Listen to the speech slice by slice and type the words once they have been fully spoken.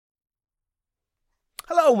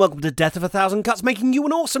Hello and welcome to Death of a Thousand Cuts, making you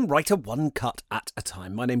an awesome writer one cut at a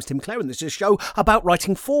time. My name's Tim Clare and this is a show about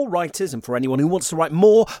writing for writers and for anyone who wants to write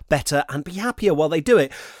more, better and be happier while they do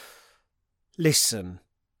it. Listen,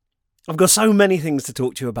 I've got so many things to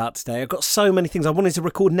talk to you about today. I've got so many things. I wanted to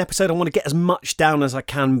record an episode. I want to get as much down as I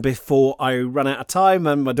can before I run out of time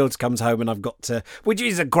and my daughter comes home and I've got to, which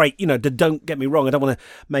is a great, don't get me wrong. I don't want to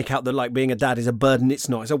make out that like being a dad is a burden. It's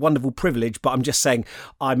not. It's a wonderful privilege, but I'm just saying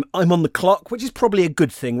I'm on the clock, which is probably a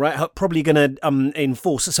good thing, right? I'm probably going to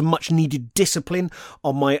enforce some much needed discipline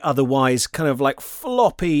on my otherwise kind of like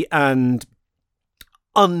floppy and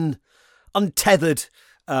untethered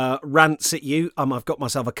rants at you. I've got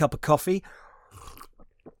myself a cup of coffee.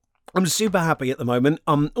 I'm super happy at the moment.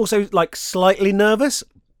 I'm also like slightly nervous.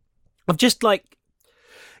 I've just like,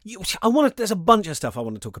 there's a bunch of stuff I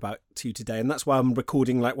want to talk about to you today, and that's why I'm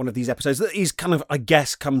recording like one of these episodes that is kind of, I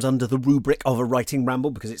guess, comes under the rubric of a writing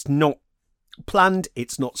ramble because it's not planned,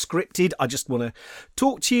 it's not scripted. I just want to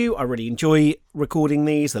talk to you. I really enjoy recording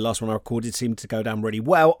these. The last one I recorded seemed to go down really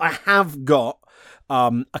well. I have got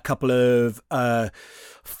a couple of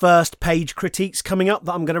first page critiques coming up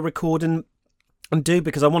that I'm going to record and do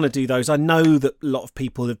because I want to do those. I know that a lot of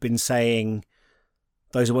people have been saying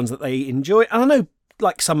those are ones that they enjoy, and I know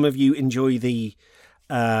like some of you enjoy the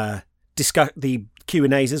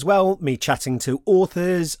Q&As as well, me chatting to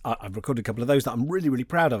authors. I've recorded a couple of those that I'm really, really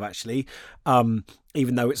proud of actually,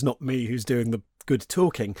 even though it's not me who's doing the good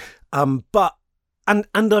talking. But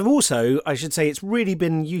I've also, I should say, it's really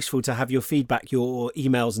been useful to have your feedback, your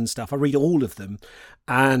emails and stuff. I read all of them,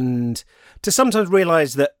 and to sometimes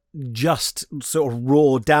realise that just sort of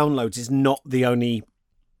raw downloads is not the only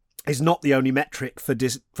metric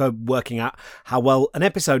for working out how well an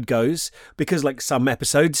episode goes, because like some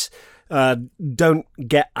episodes don't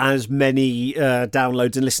get as many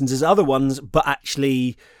downloads and listens as other ones, but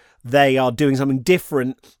actually they are doing something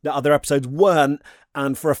different that other episodes weren't.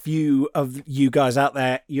 And for a few of you guys out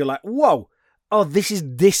there, you're like, whoa, oh, this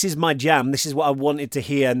is my jam. This is what I wanted to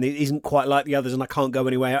hear, and it isn't quite like the others, and I can't go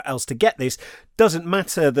anywhere else to get this. Doesn't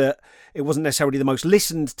matter that it wasn't necessarily the most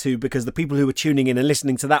listened to, because the people who were tuning in and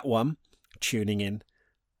listening to that one,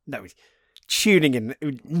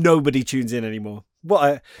 nobody tunes in anymore.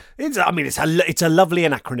 It's a lovely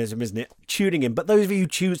anachronism, isn't it? Tuning in, but those of you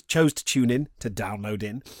who chose to tune in, to download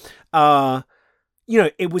in,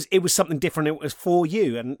 it was something different. It was for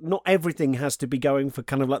you, and not everything has to be going for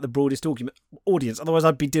kind of like the broadest audience. Otherwise,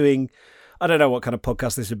 I'd be doing, I don't know what kind of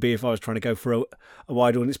podcast this would be if I was trying to go for a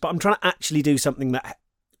wide audience. But I'm trying to actually do something that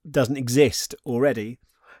doesn't exist already,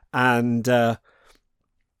 and I've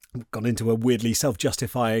gone into a weirdly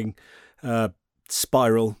self-justifying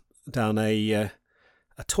spiral down a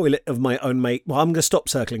toilet of my own make. Well, I'm going to stop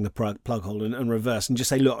circling the plug hole and reverse and just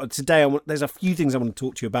say, look, today there's a few things I want to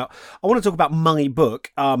talk to you about. I want to talk about my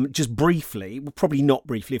book, just briefly, well, probably not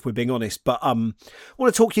briefly if we're being honest, but I want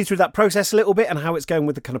to talk you through that process a little bit and how it's going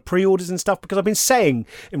with the kind of pre-orders and stuff, because I've been saying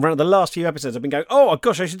in front of the last few episodes, I've been going, oh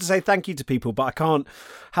gosh, I should say thank you to people, but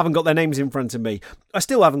haven't got their names in front of me. I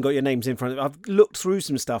still haven't got your names in front of me. I've looked through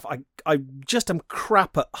some stuff. I just am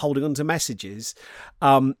crap at holding on to messages.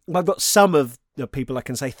 I've got some of the people I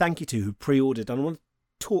can say thank you to who pre-ordered, and I want to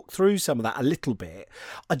talk through some of that a little bit.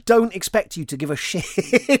 I don't expect you to give a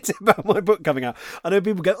shit about my book coming out. I know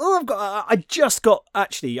people go, oh, they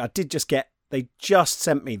just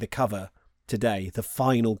sent me the cover today, the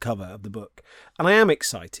final cover of the book, and I am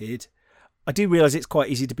excited. I do realise it's quite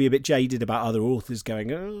easy to be a bit jaded about other authors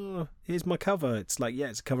going, oh, here's my cover. It's like, yeah,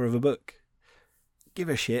 it's a cover of a book. Give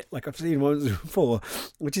a shit, like I've seen ones before,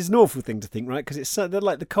 which is an awful thing to think, right? Because it's they're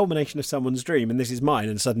like the culmination of someone's dream, and this is mine,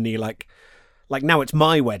 and suddenly like now it's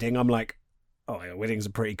my wedding. I'm like, oh, yeah, weddings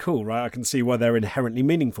are pretty cool, right? I can see why they're inherently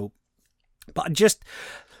meaningful. But I just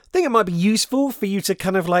think it might be useful for you to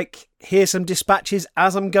kind of like hear some dispatches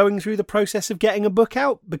as I'm going through the process of getting a book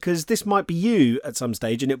out, because this might be you at some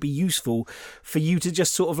stage, and it'll be useful for you to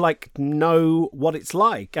just sort of like know what it's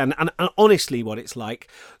like, and honestly what it's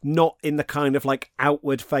like, not in the kind of like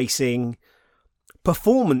outward facing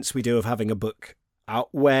performance we do of having a book out,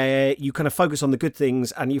 where you kind of focus on the good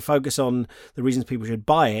things and you focus on the reasons people should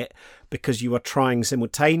buy it, because you are trying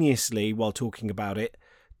simultaneously while talking about it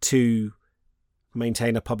to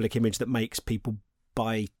maintain a public image that makes people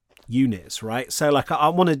buy units, right? So like I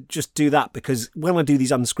want to just do that, because when I do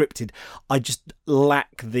these unscripted, I just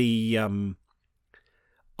lack the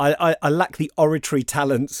I lack the oratory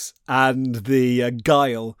talents and the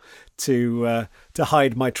guile to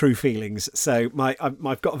hide my true feelings. So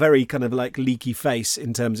I've got a very kind of like leaky face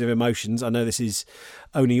in terms of emotions. I know this is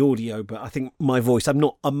only audio, but I think my voice, I'm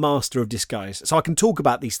not a master of disguise. So I can talk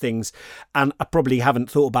about these things, and I probably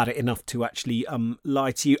haven't thought about it enough to actually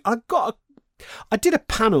lie to you. I did a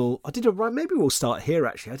panel. Maybe we'll start here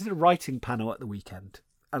actually. I did a writing panel at the weekend,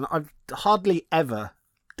 and I've hardly ever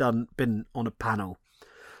been on a panel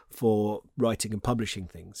for writing and publishing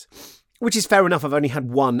things, which is fair enough. I've only had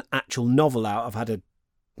one actual novel out. I've had a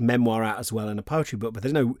memoir out as well and a poetry book, but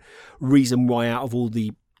there's no reason why out of all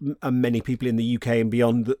the many people in the UK and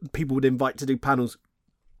beyond that people would invite to do panels,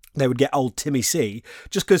 they would get old Timmy C,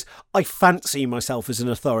 just because I fancy myself as an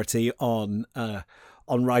authority on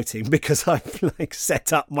writing, because I've like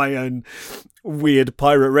set up my own weird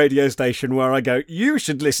pirate radio station where I go, you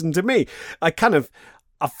should listen to me. I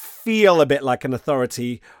feel a bit like an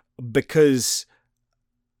authority because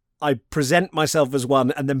I present myself as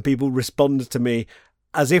one and then people respond to me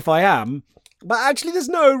as if I am. But actually there's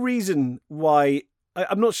no reason why.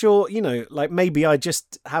 I'm not sure, like maybe I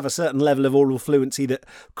just have a certain level of oral fluency that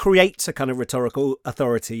creates a kind of rhetorical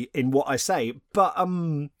authority in what I say. But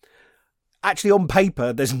actually on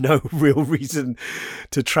paper, there's no real reason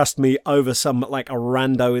to trust me over some like a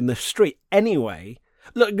rando in the street. Anyway,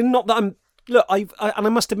 look, not that I'm. Look, I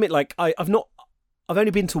must admit, like I've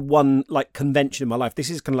only been to one like convention in my life. This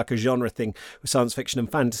is kind of like a genre thing with science fiction and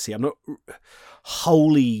fantasy. I'm not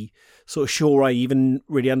wholly sort of sure I even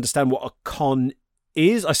really understand what a con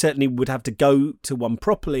is. I certainly would have to go to one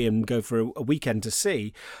properly and go for a weekend to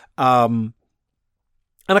see. And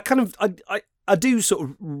I do sort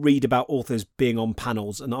of read about authors being on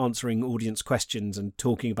panels and answering audience questions and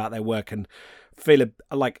talking about their work, and feel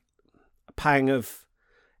like a pang of,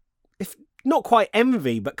 if not quite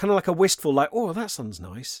envy, but kind of like a wistful, like, oh, that sounds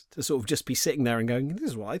nice, to sort of just be sitting there and going,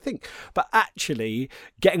 this is what I think. But actually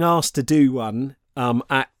getting asked to do one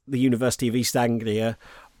at the University of East Anglia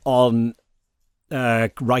on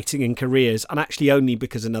writing and careers, and actually only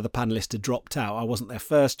because another panellist had dropped out, I wasn't their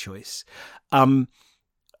first choice,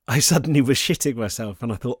 I suddenly was shitting myself,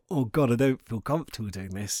 and I thought, oh God, I don't feel comfortable doing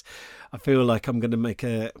this. I feel like I'm going to make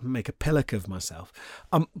a pillock of myself.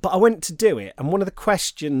 But I went to do it, and one of the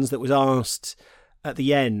questions that was asked at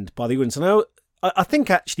the end by the audience, and I think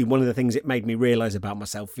actually one of the things it made me realise about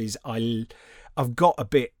myself is I've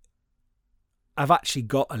actually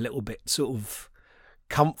got a little bit sort of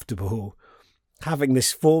comfortable having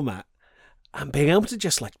this format and being able to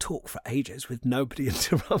just like talk for ages with nobody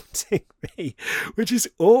interrupting me, which is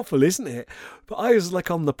awful, isn't it? But I was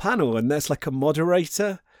like on the panel, and there's like a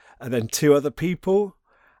moderator and then two other people,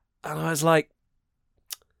 and I was like,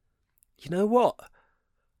 you know what?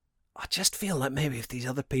 I just feel like maybe if these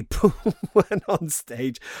other people weren't on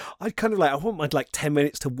stage, I'd kind of like, I want my like 10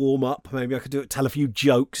 minutes to warm up. Maybe I could tell a few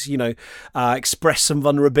jokes, express some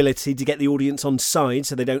vulnerability to get the audience on side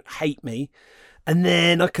so they don't hate me. And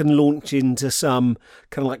then I can launch into some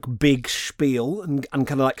kind of like big spiel and kind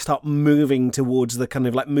of like start moving towards the kind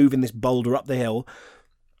of like moving this boulder up the hill.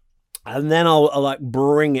 And then I'll like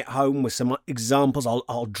bring it home with some examples.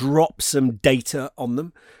 I'll drop some data on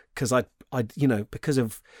them because I because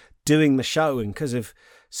of doing the show and because of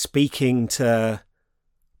speaking to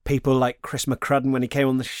people like Chris McCrudden when he came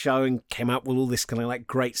on the show and came out with all this kind of like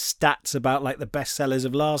great stats about like the bestsellers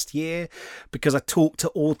of last year, because I talk to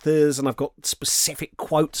authors and I've got specific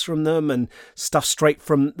quotes from them and stuff straight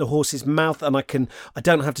from the horse's mouth, and I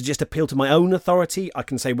don't have to just appeal to my own authority. I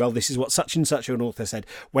can say, well, this is what such and such an author said.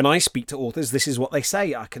 When I speak to authors, this is what they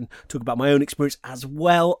say. I can talk about my own experience as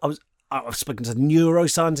well. I've spoken to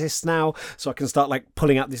neuroscientists now, so I can start like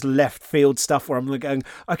pulling out this left field stuff where I'm going,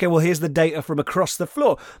 okay, well, here's the data from across the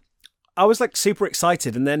floor. I was like super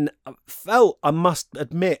excited, and then I must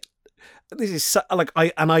admit, this is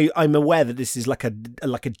I'm aware that this is like a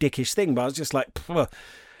dickish thing, but I was just like,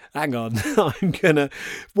 hang on,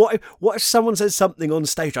 what if someone says something on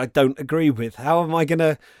stage I don't agree with? How am I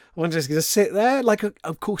gonna? I'm just going to sit there like,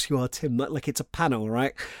 of course you are, Tim. Like it's a panel,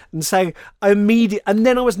 right? And saying and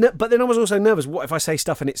then I was, but then I was also nervous. What if I say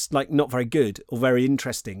stuff and it's like not very good or very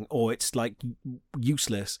interesting, or it's like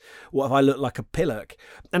useless? What if I look like a pillock?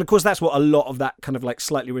 And of course, that's what a lot of that kind of like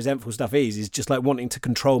slightly resentful stuff is just like wanting to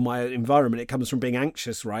control my environment. It comes from being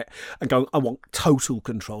anxious, right? And going, I want total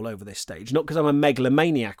control over this stage, not because I'm a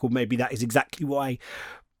megalomaniac, or maybe that is exactly why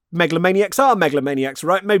megalomaniacs are megalomaniacs,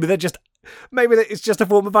 right? Maybe it's just a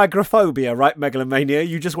form of agoraphobia, right? Megalomania.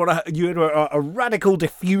 You just want a radical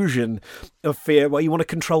diffusion of fear where you want to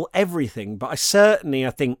control everything. But I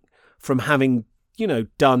think from having,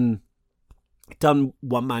 done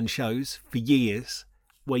one-man shows for years,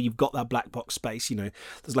 where you've got that black box space. You know,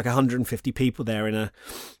 there's like 150 people there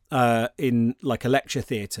in like a lecture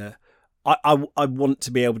theatre. I want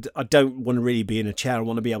to be able to. I don't want to really be in a chair. I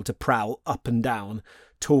want to be able to prowl up and down,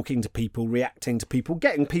 talking to people, reacting to people,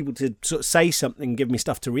 getting people to sort of say something, give me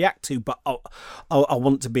stuff to react to. But I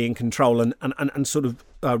want to be in control, and sort of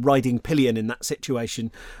riding pillion in that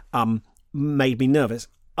situation made me nervous.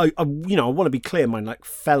 I want to be clear. My like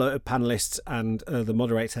fellow panelists and the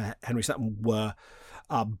moderator Henry Sutton were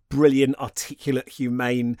brilliant, articulate,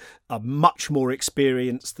 humane, much more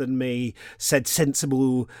experienced than me, said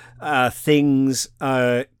sensible things,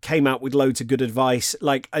 came out with loads of good advice.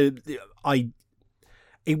 Like that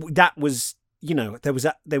was, you know,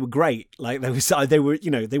 they were great. Like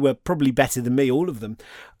they were probably better than me, all of them.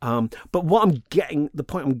 But the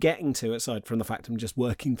point I'm getting to, aside from the fact I'm just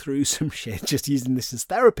working through some shit, just using this as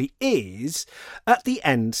therapy, is at the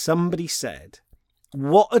end somebody said,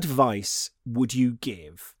 what advice would you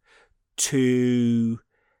give to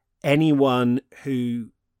anyone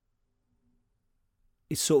who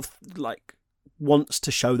is sort of like wants to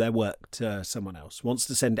show their work to someone else, wants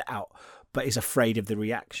to send it out, but is afraid of the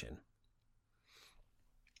reaction?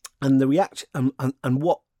 And the reaction, and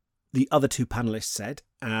what the other two panelists said,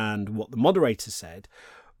 and what the moderator said,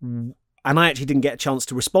 and I actually didn't get a chance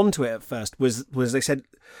to respond to it at first, was they said,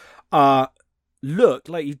 look,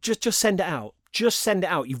 like, you just send it out. Just send it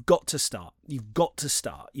out. You've got to start. You've got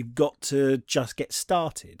to just get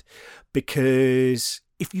started, because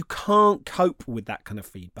if you can't cope with that kind of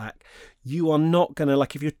feedback, you are not going to,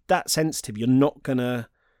 like, if you're that sensitive, you're not going to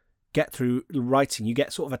get through writing. You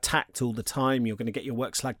get sort of attacked all the time. You're going to get your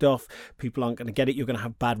work slagged off. People aren't going to get it. You're going to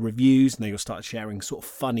have bad reviews, and then you'll start sharing sort of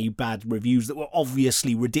funny, bad reviews that were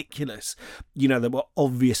obviously ridiculous, you know, that were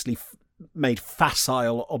obviously made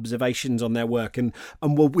facile observations on their work and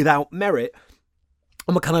were without merit.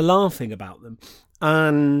 And we're kind of laughing about them.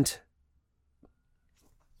 And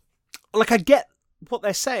like, I get what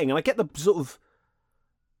they're saying, and I get the sort of,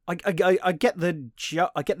 I get the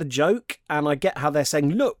joke, and I get how they're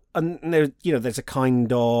saying, look, and there's a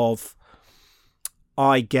kind of,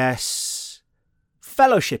 I guess,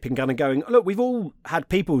 fellowshipping kind of going, look, we've all had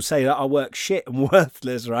people say that our work's shit and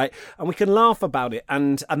worthless, right? And we can laugh about it,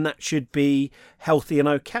 and that should be healthy and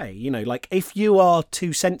okay. You know, like, if you are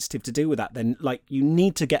too sensitive to deal with that, then like, you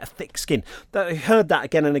need to get a thick skin. I heard that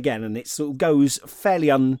again and again, and it sort of goes fairly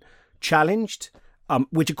unchallenged,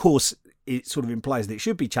 which of course it sort of implies that it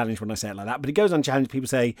should be challenged when I say it like that, but it goes unchallenged. People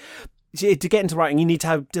say, to get into writing, you need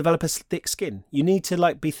to develop a thick skin. You need to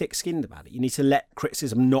like be thick-skinned about it. You need to let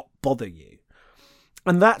criticism not bother you.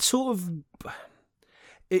 And that sort of,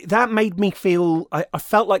 that made me feel, I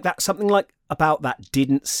felt like that, something like about that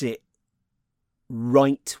didn't sit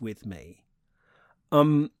right with me.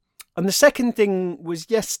 And the second thing was,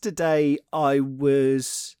 yesterday I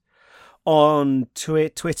was on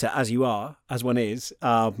Twitter, as one is.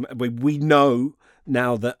 We know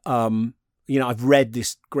now that, I've read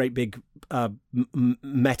this great big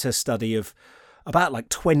meta study of about like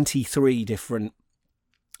 23 different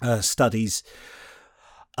studies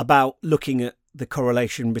about looking at the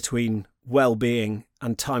correlation between well-being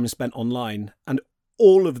and time spent online, and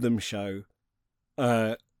all of them show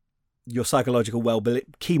your psychological well-being,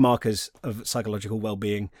 key markers of psychological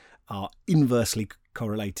well-being are inversely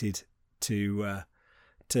correlated to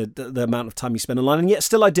the amount of time you spend online. And yet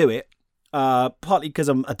still I do it, partly because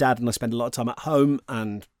I'm a dad and I spend a lot of time at home,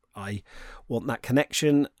 and I want that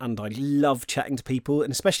connection, and I love chatting to people,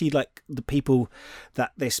 and especially like the people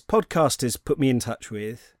that this podcast has put me in touch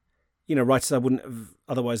with, you know, writers I wouldn't have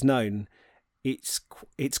otherwise known. It's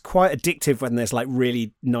quite addictive when there's like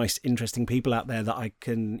really nice, interesting people out there that I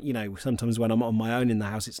can, you know, sometimes when I'm on my own in the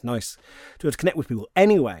house, it's nice to be able to connect with people.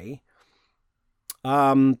 Anyway,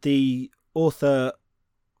 the author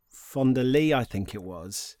Fonda Lee, I think it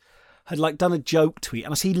was, had like done a joke tweet,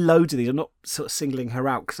 and I see loads of these. I'm not sort of singling her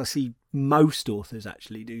out, because I see most authors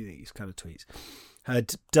actually do these kind of tweets.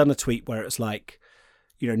 Had done a tweet where it's like,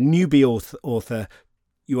 you know, newbie author,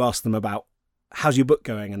 you ask them about, how's your book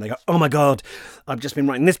going? And they go, oh my God, I've just been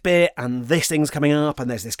writing this bit, and this thing's coming up, and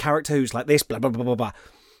there's this character who's like this, blah, blah, blah, blah, blah.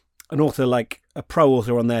 An author, like a pro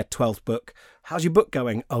author on their 12th book, how's your book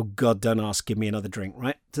going? Oh God, don't ask, give me another drink,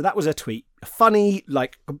 right? So that was a tweet. Funny,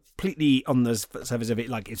 like completely on the surface of it,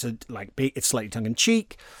 like it's slightly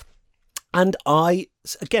tongue-in-cheek. And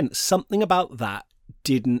again, something about that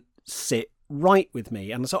didn't sit right with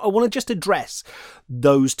me, and so I want to just address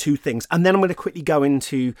those two things, and then I'm going to quickly go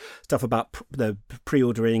into stuff about the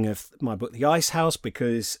pre-ordering of my book The Ice House,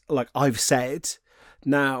 because like I've said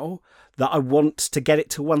now that I want to get it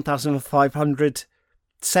to 1,500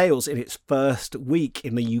 sales in its first week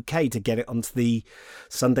in the UK to get it onto the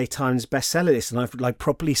Sunday Times bestseller list. And I've like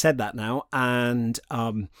properly said that now. And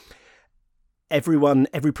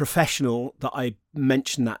every professional that I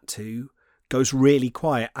mention that to goes really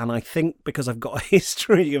quiet. And I think because I've got a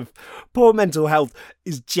history of poor mental health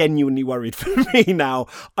is genuinely worried for me now.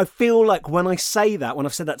 I feel like when I say that, when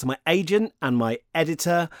I've said that to my agent and my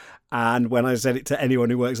editor, and when I said it to anyone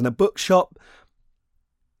who works in a bookshop,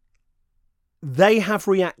 they have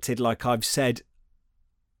reacted like I've said,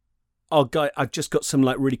 oh, guy, I've just got some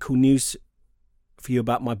like really cool news for you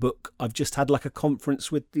about my book. I've just had like a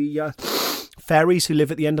conference with the fairies who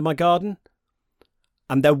live at the end of my garden.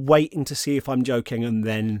 And they're waiting to see if I'm joking, and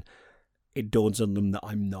then it dawns on them that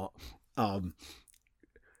I'm not.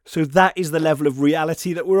 So that is the level of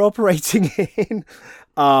reality that we're operating in.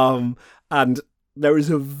 And there is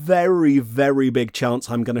a very, very big chance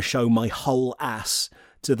I'm going to show my whole ass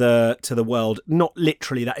to the world. Not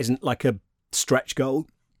literally, that isn't like a stretch goal.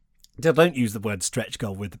 Don't use the word stretch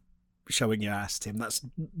goal with showing your ass, Tim. That's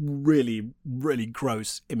really, really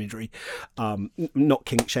gross imagery. Not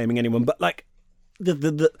kink shaming anyone, but like,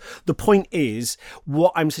 the point is,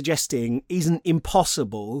 what I'm suggesting isn't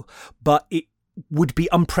impossible, but it would be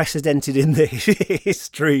unprecedented in the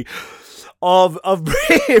history of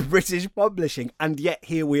British publishing. And yet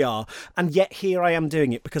here we are. And yet here I am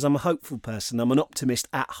doing it because I'm a hopeful person. I'm an optimist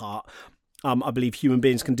at heart. I believe human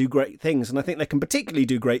beings can do great things, and I think they can particularly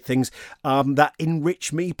do great things that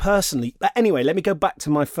enrich me personally. But anyway, let me go back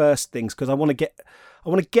to my first things, because I want to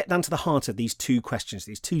get down to the heart of these two questions,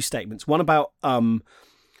 these two statements. One about to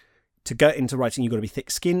get into writing, you've got to be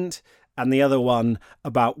thick-skinned, and the other one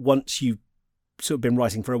about once you've sort of been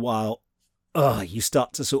writing for a while, you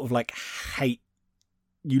start to sort of like hate.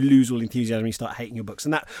 You lose all enthusiasm. You start hating your books,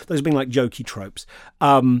 and those have been like jokey tropes.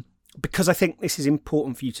 Because I think this is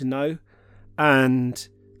important for you to know. And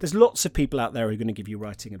there's lots of people out there who are going to give you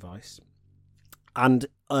writing advice. And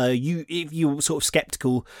if you're sort of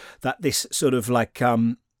skeptical that this sort of like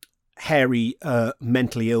hairy,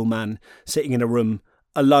 mentally ill man sitting in a room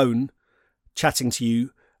alone chatting to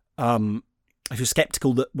you, if you're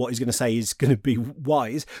skeptical that what he's going to say is going to be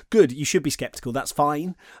wise, good, you should be skeptical, that's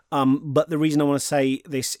fine. But the reason I want to say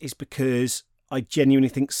this is because I genuinely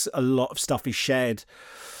think a lot of stuff is shared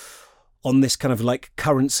on this kind of like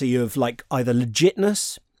currency of like either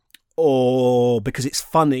legitness or because it's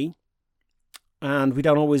funny, and we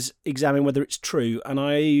don't always examine whether it's true. And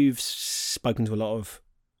I've spoken to a lot of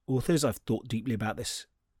authors, I've thought deeply about this,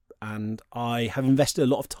 and I have invested a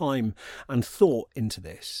lot of time and thought into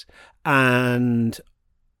this, and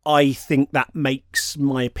I think that makes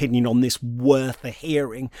my opinion on this worth a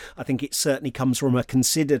hearing. I think it certainly comes from a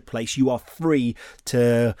considered place. You are free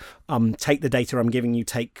to take the data I'm giving you,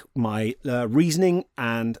 take my reasoning,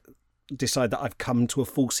 and decide that I've come to a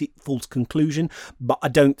false conclusion. But I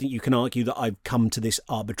don't think you can argue that I've come to this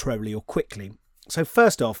arbitrarily or quickly. So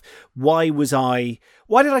first off, why did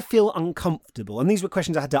I feel uncomfortable? And these were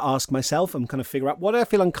questions I had to ask myself and kind of figure out, why did I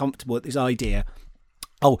feel uncomfortable at this idea?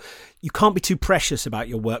 Oh, you can't be too precious about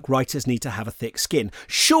your work. Writers need to have a thick skin.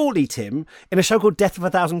 Surely, Tim, in a show called Death of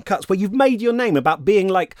a Thousand Cuts, where you've made your name about being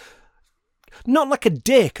like, not like a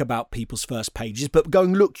dick about people's first pages, but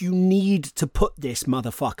going, look, you need to put this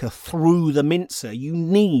motherfucker through the mincer. You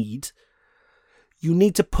need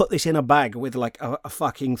to put this in a bag with like a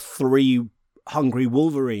fucking 3 hungry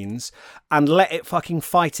wolverines and let it fucking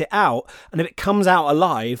fight it out, and if it comes out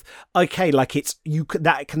alive, okay, like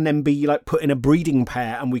that can then be like put in a breeding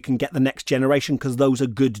pair and we can get the next generation because those are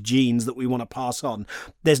good genes that we want to pass on.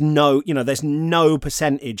 There's no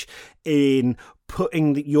percentage in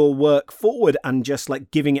putting your work forward and just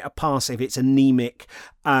like giving it a pass if it's anemic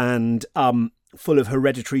and full of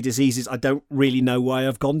hereditary diseases. I don't really know why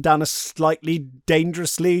I've gone down a slightly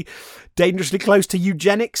dangerously close to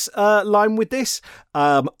eugenics line with this.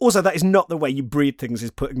 Also, that is not the way you breed things,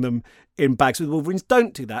 is putting them in bags with wolverines.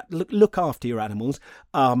 Don't do that. Look after your animals.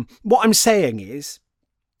 What I'm saying is,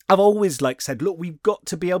 I've always like said, look, we've got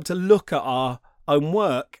to be able to look at our own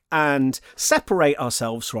work and separate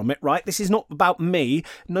ourselves from it, right? This is not about me.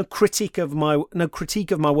 No critique of my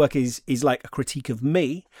work is like a critique of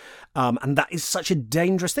me, and that is such a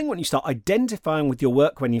dangerous thing when you start identifying with your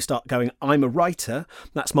work. When you start going, I'm a writer,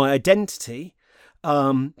 that's my identity.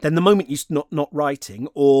 Then the moment you're not writing,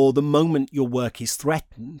 or the moment your work is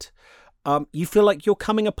threatened, you feel like you're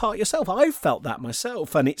coming apart yourself. I've felt that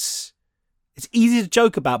myself, and it's easy to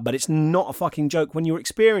joke about, but it's not a fucking joke when you're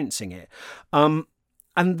experiencing it. And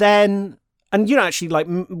you know, actually, like,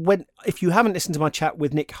 if you haven't listened to my chat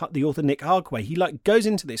with the author Nick Harkaway, he like goes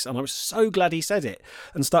into this, and I was so glad he said it,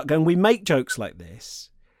 and start going, we make jokes like this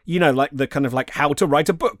You know, like the kind of like how to write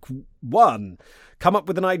a book. 1, come up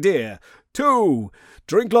with an idea. 2,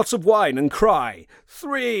 drink lots of wine and cry.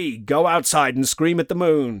 3, go outside and scream at the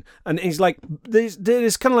moon. And he's like, this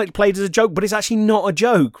kind of like played as a joke, but it's actually not a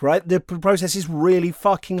joke, right? The process is really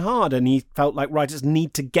fucking hard, and he felt like writers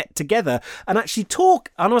need to get together and actually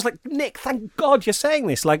talk. And I was like, Nick, thank God you're saying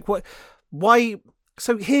this. Like, what? Why?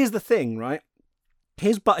 So here's the thing, right?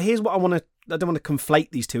 Here's what I want to. I don't want to conflate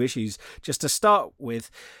these two issues. Just to start with,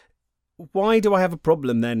 why do I have a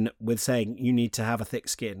problem then with saying you need to have a thick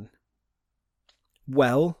skin?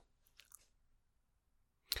 Well,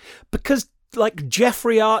 because like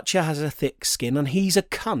Jeffrey Archer has a thick skin and he's a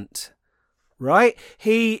cunt, right?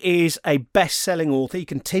 He is a best-selling author. He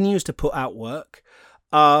continues to put out work.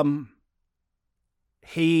 I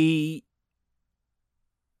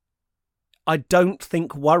don't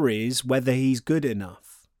think worries whether he's good enough.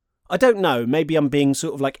 I don't know. Maybe I'm being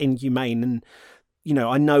sort of like inhumane, and you know,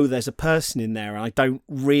 I know there's a person in there, and I don't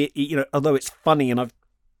really, you know, although it's funny, and I've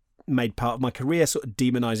made part of my career sort of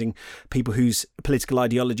demonizing people whose political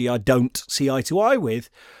ideology I don't see eye to eye with.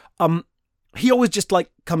 He always just like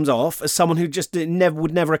comes off as someone who just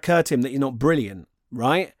would never occur to him that you're not brilliant,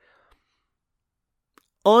 right?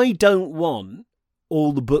 I don't want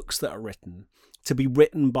all the books that are written to be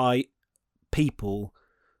written by people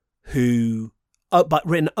who. But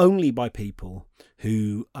written only by people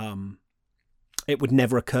who it would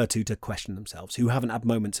never occur to question themselves, who haven't had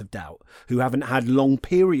moments of doubt, who haven't had long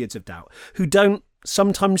periods of doubt, who don't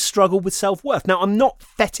sometimes struggle with self-worth. Now, I'm not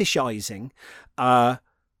fetishizing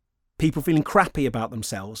people feeling crappy about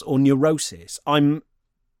themselves or neurosis. I'm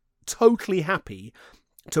totally happy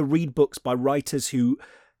to read books by writers who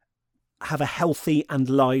have a healthy and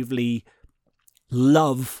lively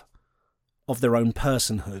love of their own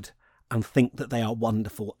personhood and think that they are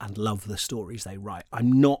wonderful and love the stories they write.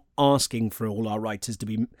 I'm not asking for all our writers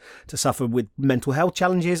to suffer with mental health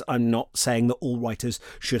challenges. I'm not saying that all writers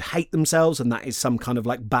should hate themselves and that is some kind of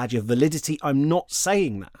like badge of validity. I'm not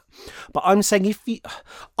saying that. But I'm saying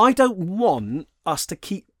I don't want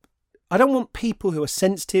people who are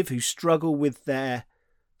sensitive, who struggle with their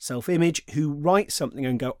self-image, who write something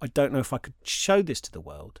and go, I don't know if I could show this to the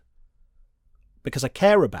world because I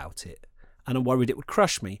care about it. And I'm worried it would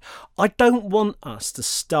crush me. I don't want us to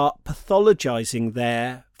start pathologizing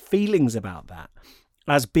their feelings about that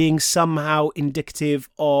as being somehow indicative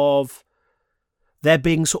of there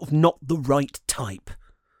being sort of not the right type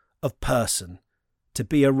of person to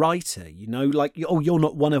be a writer. You know, like, oh, you're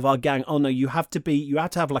not one of our gang. Oh no, you have to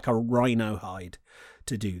have like a rhino hide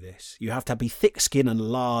to do this. You have to be thick-skinned and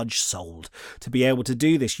large-souled to be able to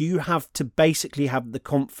do this. You have to basically have the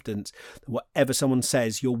confidence that whatever someone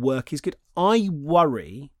says, your work is good. I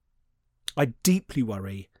deeply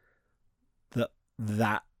worry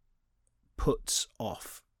that puts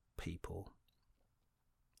off people.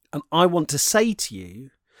 And I want to say to you,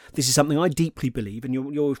 this is something I deeply believe, and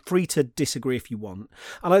you're free to disagree if you want.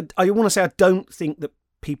 And I want to say I don't think that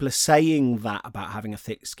people are saying that about having a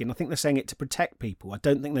thick skin. I think they're saying it to protect people. I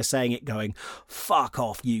don't think they're saying it going, fuck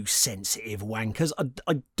off, you sensitive wankers.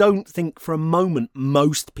 I don't think for a moment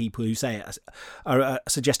most people who say it are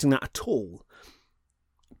suggesting that at all.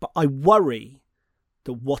 But I worry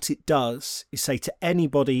that what it does is say to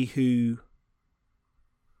anybody who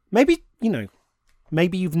maybe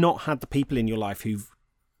you've not had the people in your life who've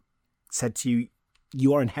said to you,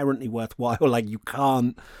 you are inherently worthwhile, like you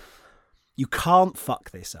can't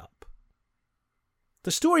fuck this up.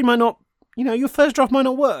 The story might not, your first draft might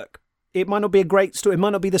not work. It might not be a great story. It might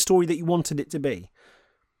not be the story that you wanted it to be.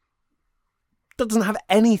 That doesn't have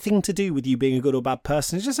anything to do with you being a good or bad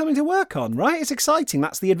person. It's just something to work on, right? It's exciting.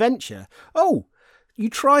 That's the adventure. Oh, you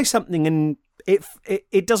try something and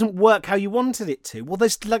it doesn't work how you wanted it to. Well,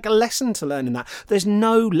 there's like a lesson to learn in that. There's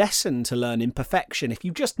no lesson to learn in perfection. If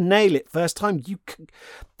you just nail it first time,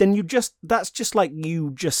 that's just like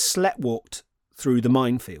you just sleptwalked through the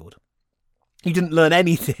minefield. You didn't learn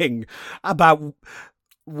anything about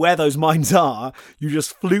where those mines are. You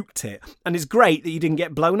just fluked it. And it's great that you didn't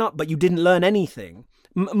get blown up, but you didn't learn anything.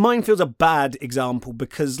 Minefield's a bad example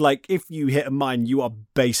because, like, if you hit a mine, you are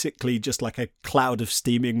basically just like a cloud of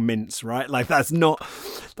steaming mince, right? Like, that's not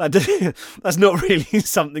really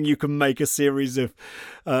something you can make a series of.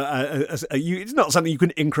 It's not something you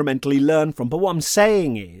can incrementally learn from. But what I'm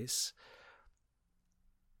saying is,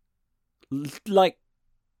 like,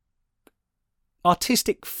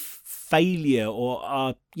 artistic failure or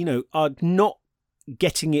are not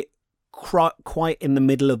getting it quite in the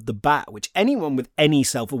middle of the bat, which anyone with any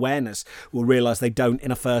self-awareness will realise they don't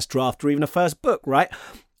in a first draft or even a first book, right?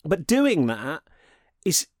 But doing that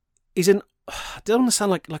is an I don't want to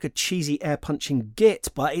sound like a cheesy air punching git,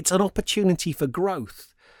 but it's an opportunity for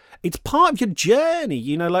growth. It's part of your journey,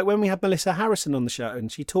 you know, like when we had Melissa Harrison on the show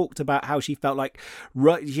and she talked about how she felt like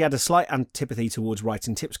she had a slight antipathy towards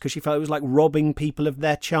writing tips because she felt it was like robbing people of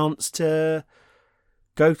their chance to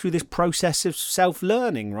go through this process of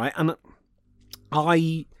self-learning, right? And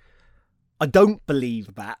I don't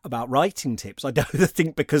believe that about writing tips. I don't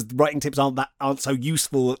think because writing tips aren't so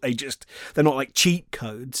useful that they're not like cheat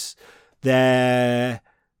codes. They're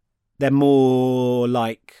more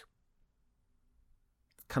like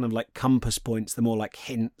kind of like compass points. They're more like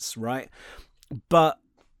hints, right? But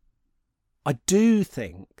I do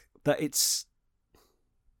think that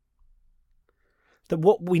that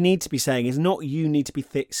what we need to be saying is not you need to be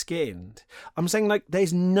thick-skinned. I'm saying like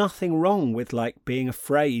there's nothing wrong with like being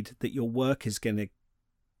afraid that your work is going to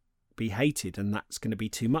be hated and that's going to be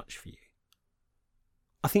too much for you.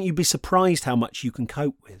 I think you'd be surprised how much you can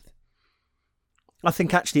cope with. I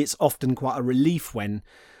think actually it's often quite a relief when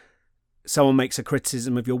someone makes a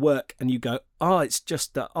criticism of your work and you go, oh, it's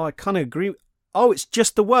just that, oh, I kind of agree. Oh, it's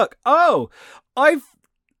just the work.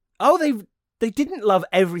 They didn't love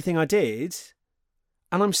everything I did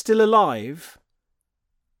and I'm still alive.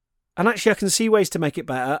 And actually I can see ways to make it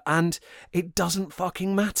better and it doesn't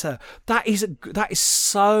fucking matter. That is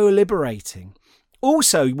so liberating.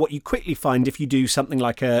 Also, what you quickly find if you do something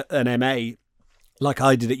like an MA, like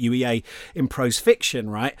I did at UEA in prose fiction,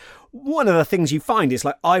 right? One of the things you find is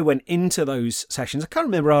like I went into those sessions. I can't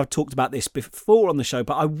remember if I've talked about this before on the show,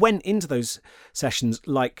 but I went into those sessions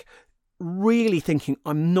like really thinking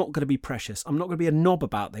I'm not going to be precious. I'm not going to be a knob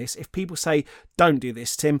about this. If people say, don't do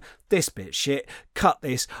this, Tim, this bit shit, cut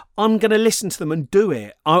this, I'm going to listen to them and do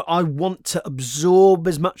it. I want to absorb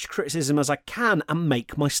as much criticism as I can and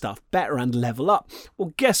make my stuff better and level up.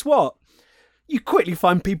 Well, guess what? You quickly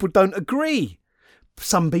find people don't agree.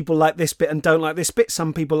 Some people like this bit and don't like this bit.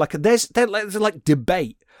 Some people like it. There's like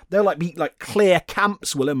debate. There'll be clear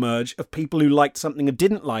camps will emerge of people who liked something and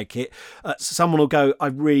didn't like it. Someone will go, I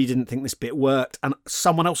really didn't think this bit worked, and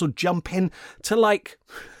someone else will jump in to like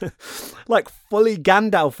fully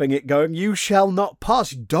Gandalfing it, going, you shall not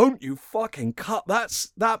pass. Don't you fucking cut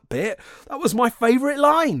that bit. That was my favourite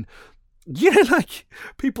line. You know, like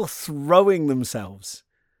people throwing themselves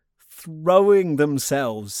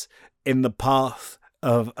in the path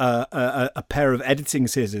of a pair of editing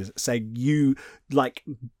scissors, saying you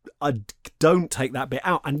don't take that bit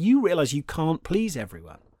out, and you realise you can't please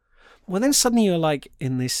everyone. Well, then suddenly you're like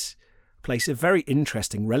in this place of very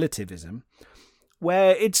interesting relativism,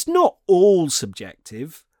 where it's not all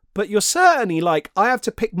subjective, but you're certainly like, I have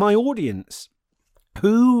to pick my audience.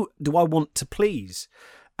 Who do I want to please,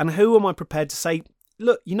 and who am I prepared to say,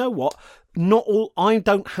 look, you know what? Not all. I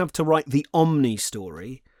don't have to write the Omni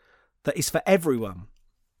story that is for everyone.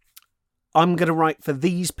 I'm going to write for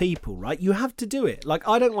these people, right? You have to do it. Like,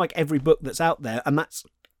 I don't like every book that's out there, and that's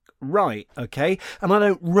right, okay? And I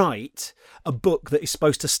don't write a book that is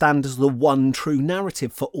supposed to stand as the one true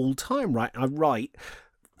narrative for all time, right? I write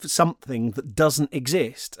for something that doesn't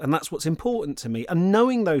exist, and that's what's important to me. And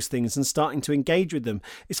knowing those things and starting to engage with them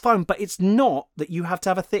is fine, but it's not that you have to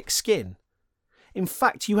have a thick skin. In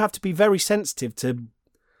fact, you have to be very sensitive to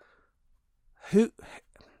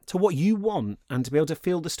what you want and to be able to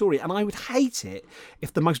feel the story. And I would hate it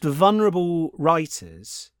if the most vulnerable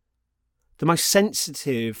writers, the most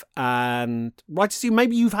sensitive and writers who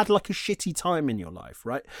maybe you've had like a shitty time in your life,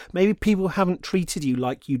 right? Maybe people haven't treated you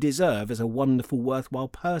like you deserve as a wonderful, worthwhile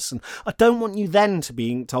person. I don't want you then to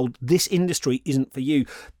being told this industry isn't for you.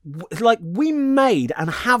 Like we made and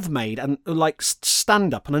have made and like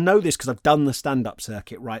stand up, and I know this because I've done the stand up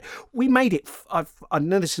circuit, right? We made it, I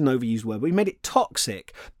know this is an overused word, but we made it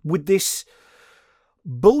toxic with this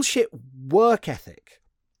bullshit work ethic.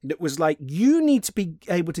 That was like, you need to be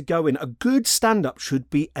able to go in. A good stand-up should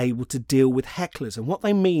be able to deal with hecklers. And what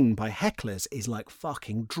they mean by hecklers is like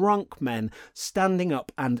fucking drunk men standing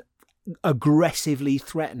up and aggressively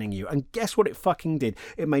threatening you. And guess what it fucking did?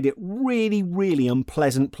 It made it really, really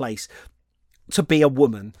unpleasant place to be a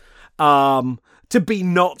woman, to be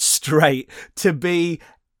not straight, to be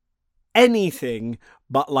anything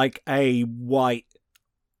but like a white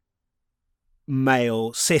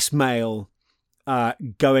male, cis male,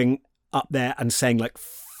 going up there and saying like,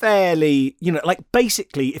 fairly, like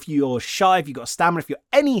basically if you're shy, if you've got a stamina, if you're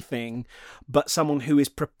anything but someone who is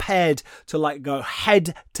prepared to like go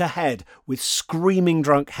head to head with screaming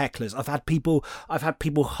drunk hecklers. I've had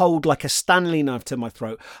people hold like a Stanley knife to my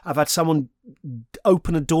throat. I've had someone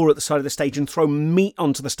open a door at the side of the stage and throw meat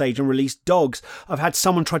onto the stage and release dogs. I've had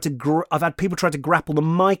people try to grapple the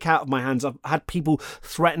mic out of my hands. I've had people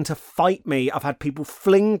threaten to fight me. I've had people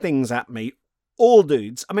fling things at me. All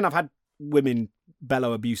dudes. I mean, I've had women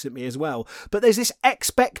bellow abuse at me as well. But there's this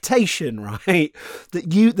expectation, right,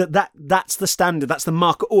 that's the standard, that's the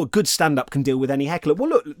mark. Oh, a good stand-up can deal with any heckler. Well,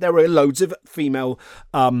 look, there are loads of female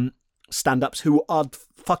stand-ups who are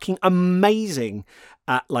fucking amazing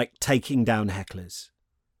at like taking down hecklers,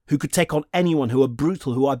 who could take on anyone, who are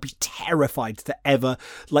brutal, who I'd be terrified to ever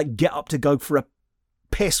like get up to go for a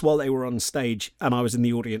piss while they were on stage and I was in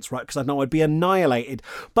the audience, right? Because I know I'd be annihilated.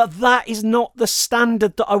 But that is not the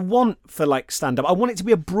standard that I want for like stand-up. I want it to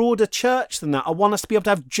be a broader church than that. I want us to be able to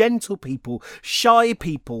have gentle people, shy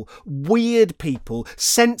people, weird people,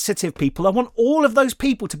 sensitive people. I want all of those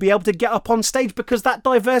people to be able to get up on stage, because that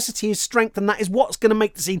diversity is strength, and that is what's going to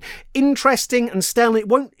make the scene interesting and stale.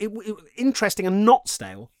 Interesting and not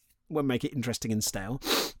stale. Won't make it interesting and stale.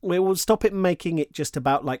 We will stop it making it just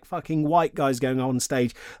about like fucking white guys going on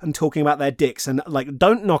stage and talking about their dicks, and like,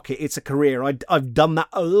 don't knock it, it's a career. I've done that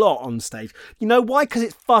a lot on stage. You know why? Because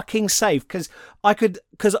it's fucking safe. Because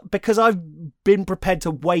I've been prepared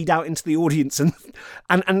to wade out into the audience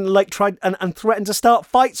and like try and threaten to start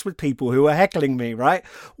fights with people who are heckling me, right?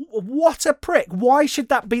 What a prick. Why should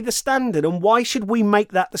that be the standard? And why should we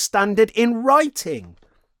make that the standard in writing?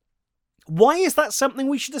 Why is that something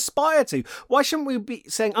we should aspire to? Why shouldn't we be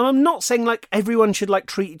saying, and I'm not saying like everyone should like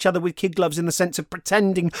treat each other with kid gloves in the sense of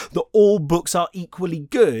pretending that all books are equally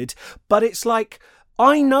good, but it's like,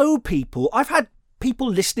 I know people, I've had people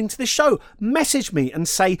listening to the show message me and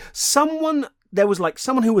say there was like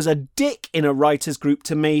someone who was a dick in a writer's group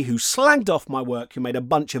to me, who slagged off my work, who made a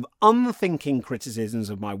bunch of unthinking criticisms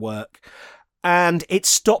of my work. And it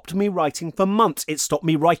stopped me writing for months. It stopped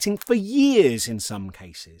me writing for years in some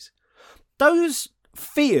cases. Those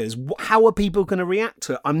fears, how are people going to react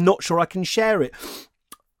to it? I'm not sure I can share it.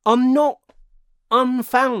 I'm not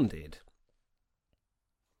unfounded.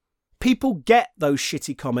 People get those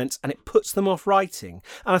shitty comments and it puts them off writing.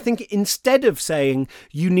 And I think instead of saying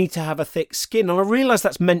you need to have a thick skin, and I realise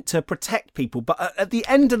that's meant to protect people, but at the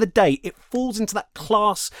end of the day, it falls into that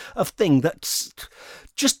class of thing that's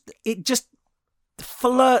just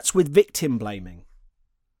flirts with victim blaming.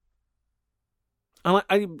 And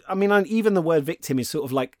I mean, even the word victim is sort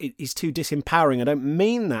of like, it is too disempowering. I don't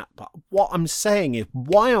mean that. But what I'm saying is,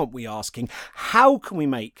 why aren't we asking, how can we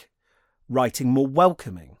make writing more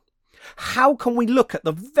welcoming? How can we look at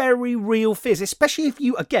the very real fears, especially if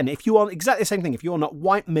you are exactly the same thing, if you're not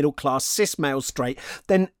white, middle class, cis male, straight,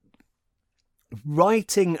 then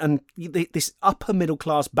writing and this upper middle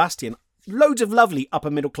class bastion, loads of lovely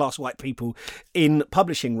upper middle class white people in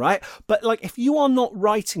publishing, right? But like, if you are not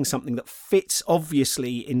writing something that fits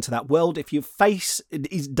obviously into that world, if your face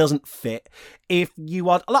doesn't fit, if you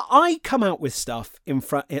are like, I come out with stuff in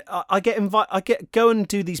front, go and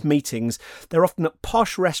do these meetings. They're often at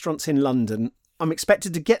posh restaurants in London. I'm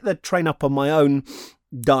expected to get the train up on my own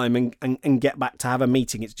dime and get back to have a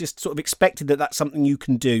meeting. It's just sort of expected that that's something you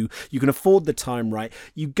can do. You can afford the time, right?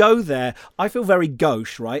 You go there. I feel very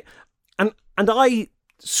gauche, right? And I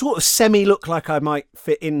sort of semi-look like I might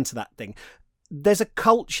fit into that thing. There's a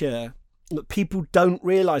culture that people don't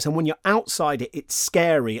realise, and when you're outside it, it's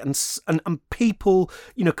scary. And people,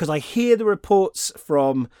 because I hear the reports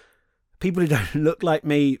from people who don't look like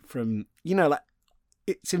me, from, like,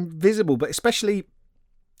 it's invisible, but especially,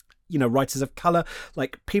 writers of colour,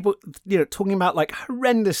 like people, talking about like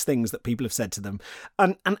horrendous things that people have said to them.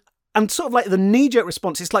 And sort of like the knee-jerk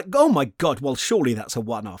response is like, oh my God, well, surely that's a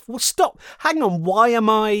one-off. Well, stop. Hang on. Why am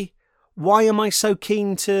I so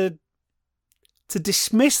keen to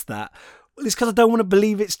dismiss that? Well, it's because I don't want to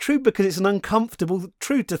believe it's true, because it's an uncomfortable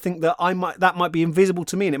truth to think that that might be invisible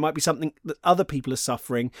to me, and it might be something that other people are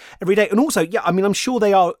suffering every day. And also, yeah, I mean, I'm sure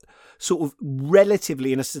they are sort of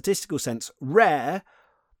relatively, in a statistical sense, rare,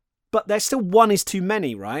 but there's still one is too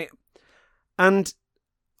many, right? And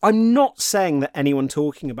I'm not saying that anyone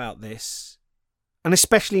talking about this, and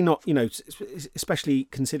especially not, especially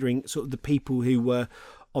considering sort of the people who were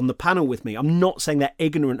on the panel with me, I'm not saying they're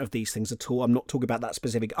ignorant of these things at all. I'm not talking about that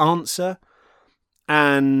specific answer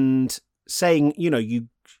and saying,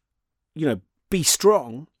 be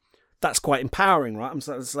strong. That's quite empowering, right?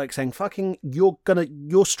 It's like saying, fucking,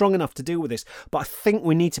 you're strong enough to deal with this. But I think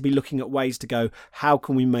we need to be looking at ways to go, how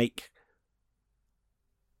can we make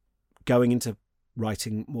going into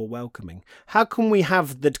writing more welcoming? How can we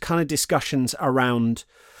have the kind of discussions around,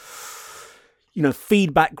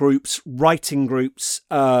 feedback groups, writing groups,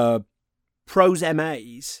 prose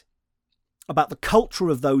MAs, about the culture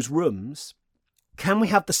of those rooms? Can we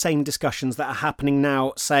have the same discussions that are happening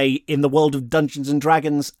now, say, in the world of Dungeons and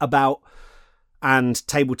Dragons and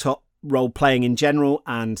tabletop role-playing in general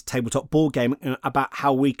and tabletop board gaming, about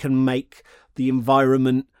how we can make the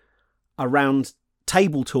environment around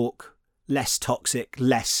table talk less toxic,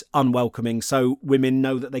 less unwelcoming, so women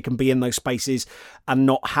know that they can be in those spaces and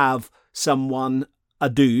not have someone, a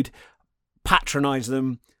dude, patronise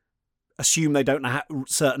them, assume they don't know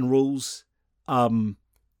certain rules,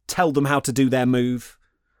 tell them how to do their move,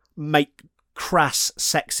 make crass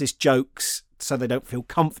sexist jokes so they don't feel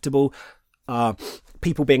comfortable,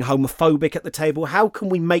 people being homophobic at the table. How can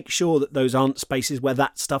we make sure that those aren't spaces where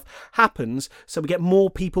that stuff happens, so we get more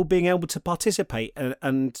people being able to participate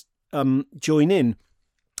and join in?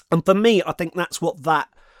 And for me, I think that's what that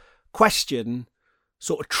question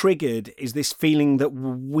sort of triggered, is this feeling that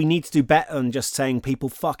we need to do better than just saying people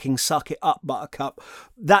fucking suck it up, buttercup.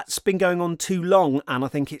 That's been going on too long, and I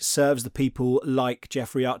think it serves the people like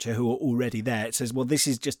Jeffrey Archer who are already there. It says, well, this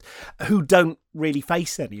is just who don't really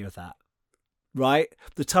face any of that, right?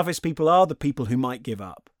 The toughest people are the people who might give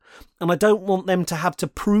up. And I don't want them to have to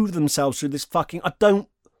prove themselves through this I don't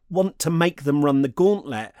want to make them run the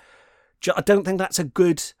gauntlet. I don't think that's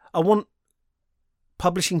I want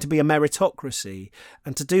publishing to be a meritocracy,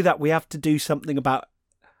 and to do that we have to do something about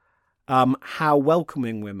how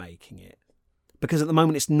welcoming we're making it, because at the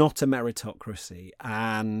moment it's not a meritocracy,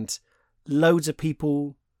 and loads of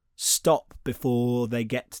people stop before they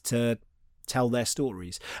get to tell their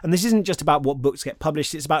stories. And this isn't just about what books get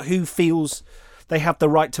published, it's about who feels they have the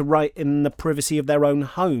right to write in the privacy of their own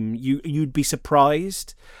home. You'd be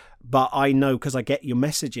surprised, but I know, because I get your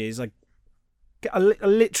messages, I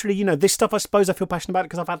literally, this stuff I suppose I feel passionate about,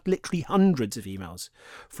 because I've had literally hundreds of emails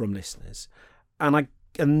from listeners, and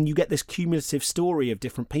you get this cumulative story of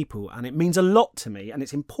different people, and it means a lot to me, and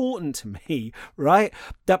it's important to me, right,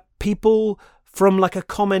 that people from like a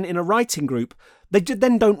comment in a writing group, they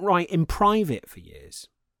then don't write in private for years.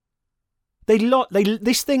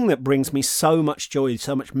 This thing that brings me so much joy,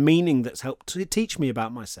 so much meaning, that's helped to teach me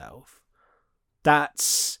about myself,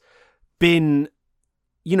 that's been,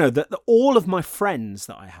 that all of my friends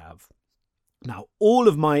that I have now, all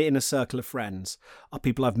of my inner circle of friends are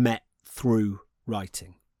people I've met through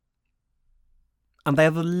writing. And they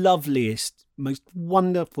are the loveliest, most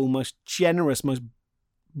wonderful, most generous, most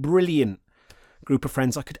brilliant group of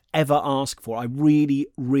friends I could ever ask for. I really,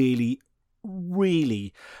 really,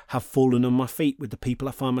 really have fallen on my feet with the people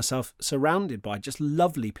I find myself surrounded by. Just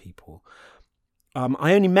lovely people.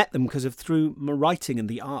 I only met them through my writing and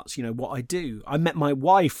the arts, what I do. I met my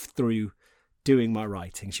wife through doing my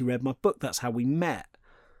writing. She read my book. That's how we met.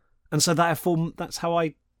 And so that's how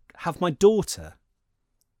I have my daughter.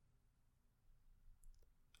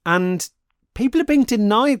 And people are being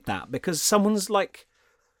denied that because someone's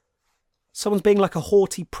being like a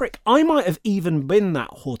haughty prick. I might have even been that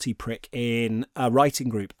haughty prick in a writing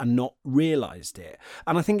group and not realised it.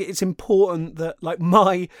 And I think it's important that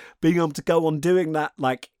my being able to go on doing that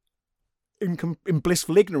in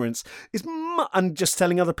blissful ignorance and just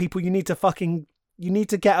telling other people you need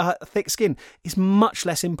to get a thick skin is much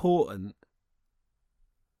less important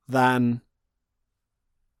than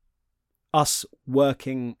us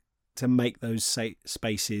working to make those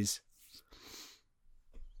spaces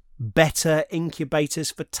better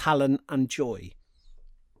incubators for talent and joy.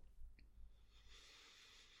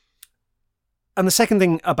 And the second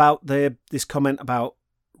thing about this comment about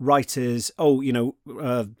writers, a newbie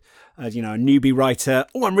writer,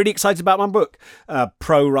 I'm really excited about my book.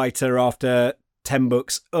 Pro writer after 10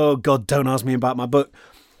 books, oh God, don't ask me about my book.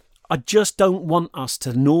 I just don't want us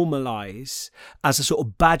to normalise as a sort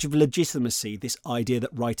of badge of legitimacy this idea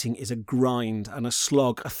that writing is a grind and a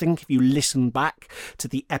slog. I think if you listen back to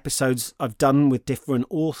the episodes I've done with different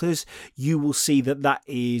authors, you will see that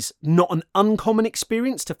is not an uncommon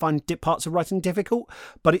experience to find parts of writing difficult,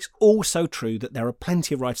 but it's also true that there are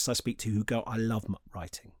plenty of writers I speak to who go, I love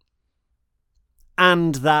writing.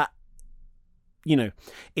 And that,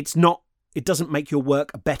 it doesn't make your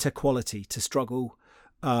work a better quality to struggle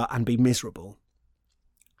and be miserable.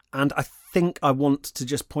 And I think I want to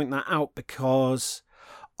just point that out because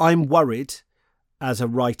I'm worried, as a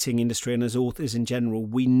writing industry and as authors in general,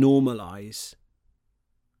 we normalise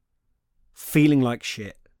feeling like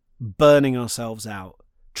shit, burning ourselves out,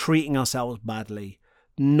 treating ourselves badly,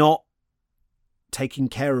 not taking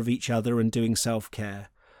care of each other and doing self-care.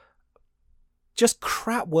 Just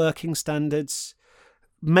crap working standards,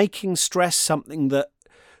 making stress something that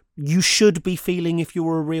you should be feeling if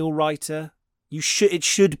you're a real writer. It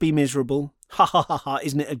should be miserable. Ha ha ha ha!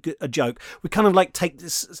 Isn't it a joke? We kind of like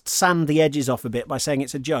sand the edges off a bit by saying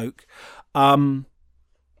it's a joke. And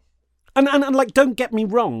like, don't get me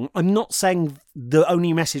wrong. I'm not saying the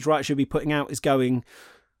only message writers should be putting out is going,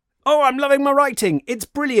 "Oh, I'm loving my writing. It's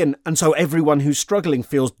brilliant." And so everyone who's struggling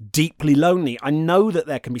feels deeply lonely. I know that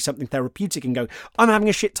there can be something therapeutic in going, "I'm having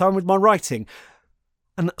a shit time with my writing."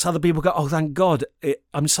 And that's other people go, "Oh, thank God.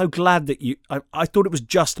 I'm so glad that I thought it was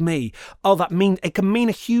just me." Oh, it can mean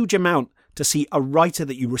a huge amount to see a writer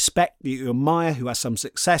that you respect, that you admire, who has some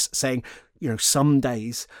success, saying, some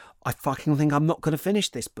days I fucking think I'm not going to finish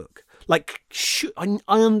this book. Like, I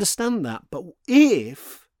understand that. But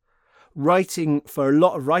if writing for a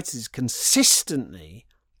lot of writers is consistently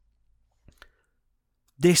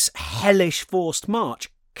this hellish forced march,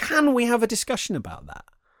 can we have a discussion about that?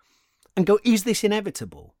 And go, is this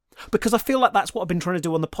inevitable? Because I feel like that's what I've been trying to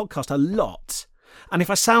do on the podcast a lot. And if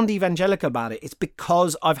I sound evangelical about it, it's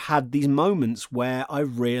because I've had these moments where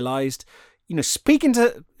I've realised, speaking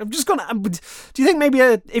to... I'm just going to... Do you think maybe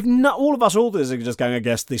if not all of us authors are just going, I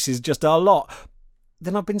guess this is just our lot,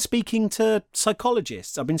 then I've been speaking to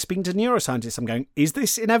psychologists. I've been speaking to neuroscientists. I'm going, is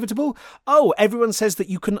this inevitable? Oh, everyone says that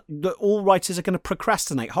that all writers are going to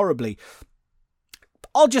procrastinate horribly.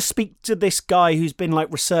 I'll just speak to this guy who's been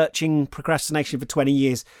like researching procrastination for 20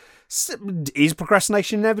 years. Is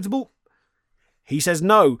procrastination inevitable? He says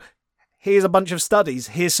no. Here's a bunch of studies.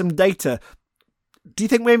 Here's some data. Do you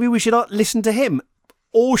think maybe we should listen to him?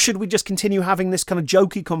 Or should we just continue having this kind of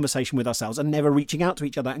jokey conversation with ourselves and never reaching out to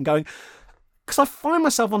each other and going... Because I find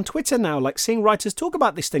myself on Twitter now, like seeing writers talk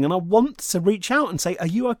about this thing, and I want to reach out and say, are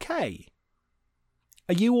you okay?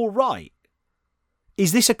 Are you all right?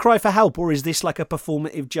 Is this a cry for help, or is this like a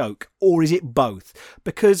performative joke? Or is it both?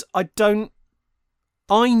 Because I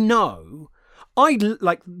know,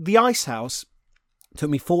 like The Ice House took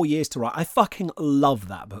me 4 years to write. I fucking love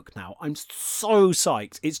that book now. I'm so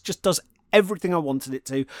psyched. It just does everything I wanted it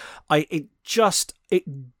to. It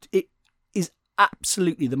is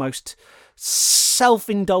absolutely the most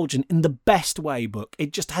self-indulgent in the best way book.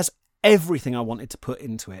 It just has everything I wanted to put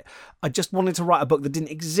into it. I just wanted to write a book that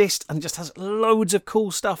didn't exist and just has loads of cool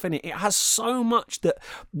stuff in it. It has so much that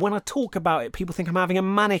when I talk about it, people think I'm having a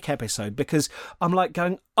manic episode, because I'm like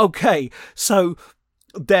going, okay, so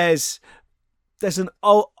there's an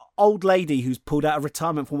old lady who's pulled out of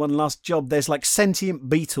retirement for one last job. There's like sentient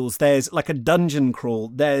beetles. There's like a dungeon crawl.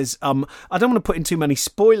 There's I don't want to put in too many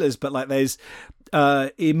spoilers, but like there's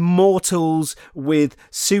immortals with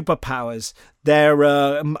superpowers. There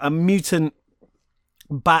are mutant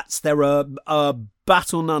bats. There are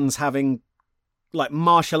battle nuns having like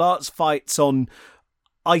martial arts fights on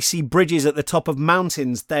icy bridges at the top of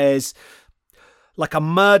mountains. There's like a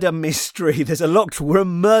murder mystery. There's a locked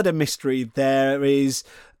room murder mystery. There is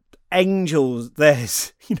angels.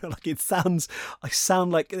 There's, like I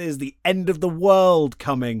sound like there's the end of the world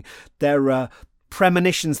coming. There are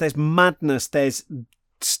premonitions. There's madness. There's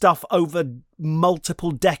stuff over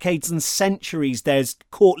multiple decades and centuries. There's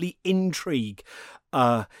courtly intrigue.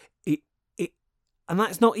 And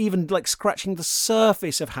that's not even like scratching the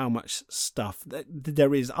surface of how much stuff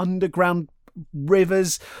there is. Underground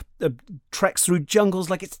rivers, treks through jungles,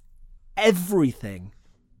 like it's everything.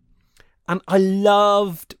 And I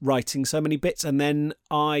loved writing so many bits, and then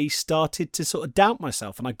I started to sort of doubt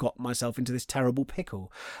myself, and I got myself into this terrible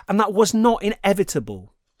pickle. And that was not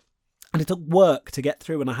inevitable. And it took work to get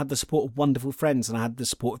through, and I had the support of wonderful friends, and I had the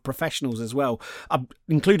support of professionals as well,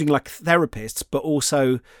 including like therapists, but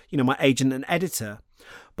also, my agent and editor.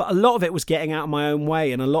 But a lot of it was getting out of my own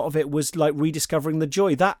way, and a lot of it was like rediscovering the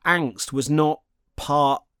joy. That angst was not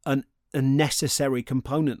a necessary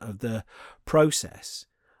component of the process.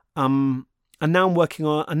 And now I'm working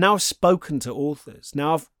on, and now I've spoken to authors.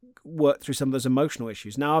 Now I've worked through some of those emotional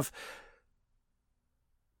issues. Now I've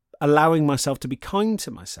allowing myself to be kind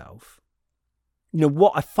to myself.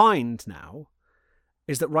 What I find now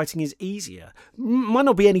is that writing is easier. Might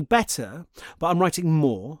not be any better, but I'm writing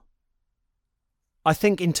more. I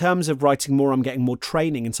think in terms of writing more, I'm getting more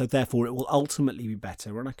training, and so therefore it will ultimately be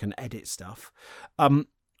better, and I can edit stuff.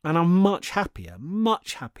 And I'm much happier.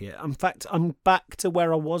 In fact, I'm back to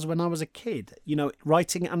where I was when I was a kid,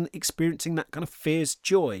 writing and experiencing that kind of fierce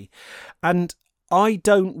joy. And I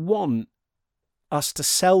don't want us to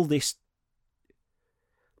sell this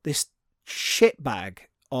shitbag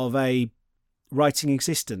of a writing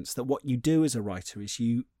existence, that what you do as a writer is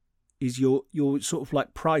your sort of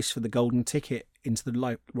like price for the golden ticket into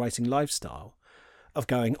the writing lifestyle of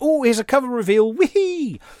going, oh, here's a cover reveal,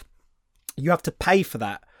 whee! You have to pay for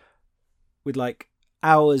that with like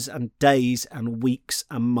hours and days and weeks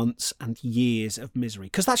and months and years of misery.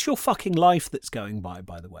 Because that's your fucking life that's going by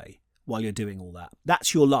the way, while you're doing all that.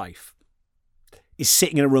 That's your life. Is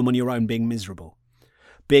sitting in a room on your own being miserable.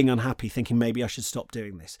 Being unhappy, thinking maybe I should stop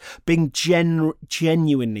doing this. Being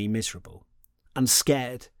genuinely miserable and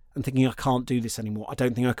scared and thinking I can't do this anymore. I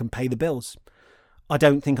don't think I can pay the bills. I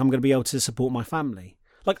don't think I'm going to be able to support my family.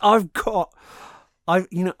 Like I've got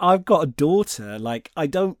a daughter. Like I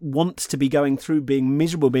don't want to be going through being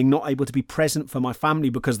miserable, being not able to be present for my family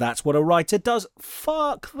because that's what a writer does.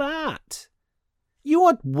 Fuck that. You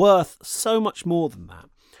are worth so much more than that.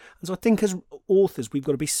 And so I think as authors, we've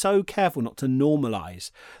got to be so careful not to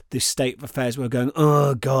normalise this state of affairs where we're going,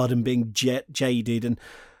 oh God, and being jaded. And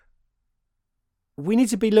we need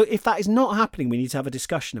to be, look, if that is not happening, we need to have a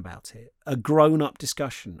discussion about it, a grown-up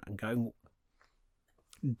discussion, and go,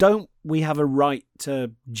 don't we have a right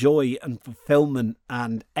to joy and fulfilment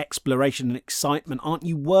and exploration and excitement? Aren't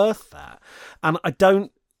you worth that? And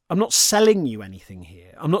I'm not selling you anything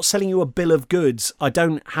here. I'm not selling you a bill of goods. I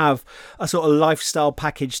don't have a sort of lifestyle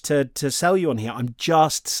package to sell you on here. I'm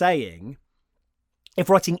just saying, if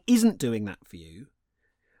writing isn't doing that for you,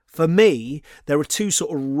 for me, there are two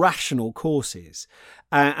sort of rational courses.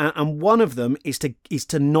 And one of them is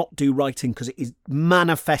to not do writing because it is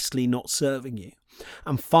manifestly not serving you.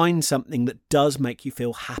 And find something that does make you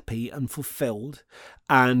feel happy and fulfilled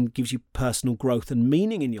and gives you personal growth and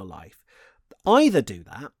meaning in your life. Either do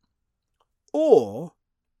that, or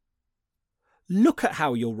look at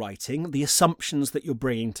how you're writing, the assumptions that you're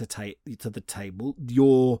bringing to the table,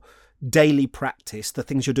 your daily practice, the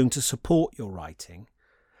things you're doing to support your writing,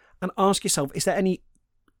 and ask yourself,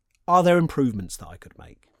 are there improvements that I could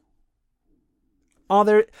make? Are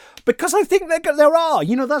there? Because I think there are.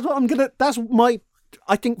 That's my,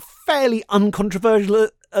 I think, fairly uncontroversial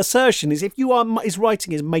assertion is is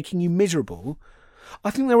writing is making you miserable,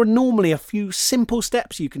 I think there are normally a few simple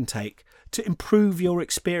steps you can take to improve your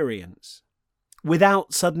experience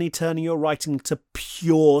without suddenly turning your writing to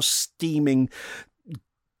pure steaming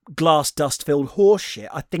glass dust filled horseshit.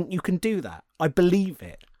 I think you can do that. I believe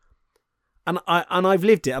it. And I've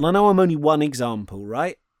lived it. And I know I'm only one example,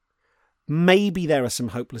 right? Maybe there are some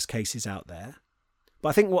hopeless cases out there. But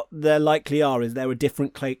I think what there likely are is there are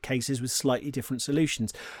different cases with slightly different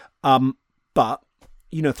solutions. But,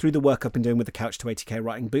 through the work I've been doing with the Couch to 80k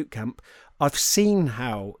Writing Bootcamp, I've seen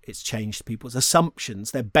how it's changed people's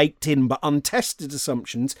assumptions. They're baked in but untested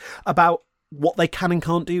assumptions about what they can and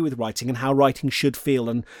can't do with writing and how writing should feel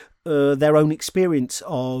and their own experience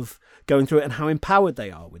of going through it and how empowered they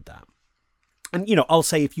are with that. And, I'll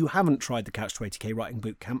say if you haven't tried the Couch to 80k Writing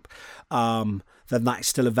Bootcamp, then that is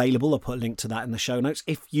still available. I'll put a link to that in the show notes.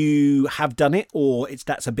 If you have done it or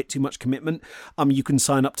that's a bit too much commitment, you can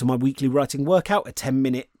sign up to my weekly writing workout, a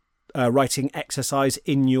 10-minute writing exercise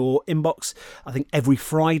in your inbox, I think every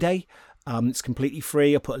Friday. It's completely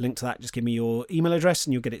free. I'll put a link to that. Just give me your email address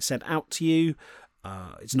and you'll get it sent out to you.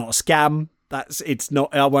 It's not a scam.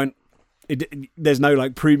 There's no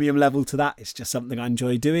premium level to that. It's just something I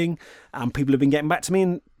enjoy doing. And people have been getting back to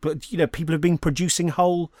me, people have been producing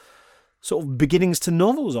whole sort of beginnings to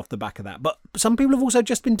novels off the back of that. But some people have also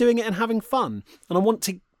just been doing it and having fun. And I want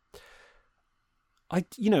to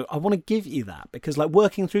give you that because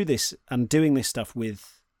working through this and doing this stuff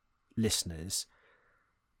with listeners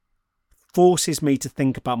forces me to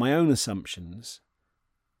think about my own assumptions.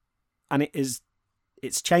 And it's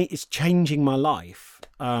changing my life.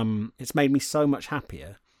 It's made me so much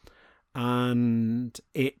happier. And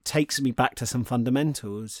it takes me back to some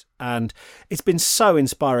fundamentals. And it's been so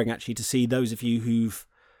inspiring, actually, to see those of you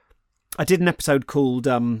I did an episode called,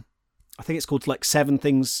 I think it's called 7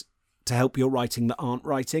 Things to Help Your Writing That Aren't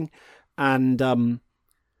Writing. And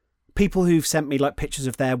people who've sent me pictures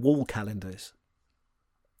of their wall calendars.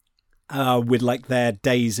 With their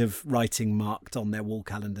days of writing marked on their wall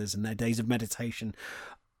calendars and their days of meditation.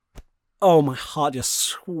 Oh, my heart just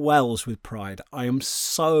swells with pride. I am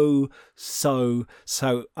so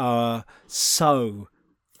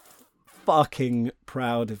fucking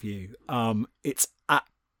proud of you. Oh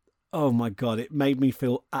my God, it made me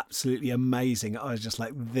feel absolutely amazing. I was just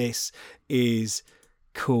like, this is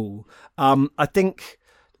cool. I think,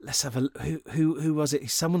 let's have who was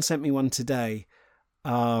it? Someone sent me one today.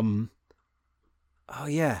 Oh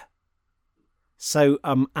yeah. So,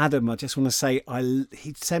 Adam, I just want to say,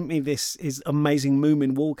 he sent me his amazing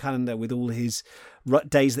Moomin wall calendar with all his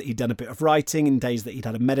days that he'd done a bit of writing and days that he'd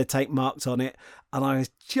had a meditate marked on it. And I was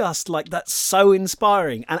just like, that's so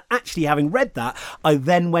inspiring. And actually, having read that, I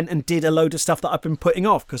then went and did a load of stuff that I've been putting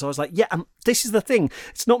off because I was like, yeah, and this is the thing.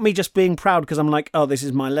 It's not me just being proud because I'm like, oh, this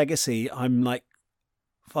is my legacy. I'm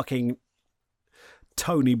fucking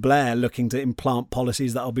Tony Blair looking to implant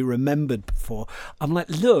policies that I'll be remembered for. I'm like,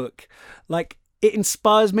 look, like it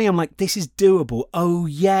inspires me. I'm like, this is doable. Oh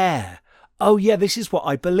yeah, this is what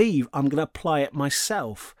I believe. I'm going to apply it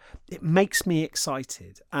myself. It makes me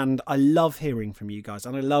excited, and I love hearing from you guys,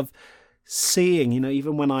 and I love seeing,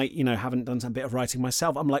 even when I, haven't done some bit of writing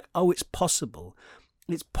myself, I'm like, oh, it's possible.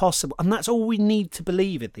 It's possible. And that's all we need to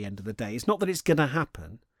believe at the end of the day. It's not that it's going to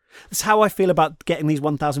happen. That's how I feel about getting these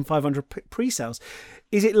 1,500 pre-sales.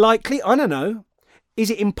 Is it likely? I don't know. Is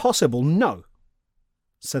it impossible? No.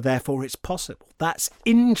 So therefore it's possible. That's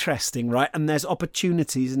interesting, right? And there's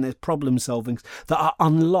opportunities and there's problem solving that are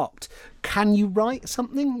unlocked. Can you write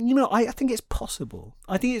something? I think it's possible.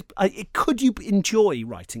 I think could you enjoy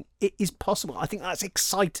writing? It is possible. I think that's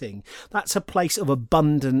exciting. That's a place of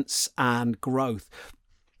abundance and growth.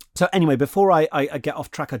 So anyway, before I get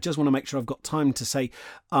off track, I just want to make sure I've got time to say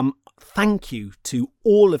thank you to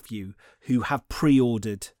all of you who have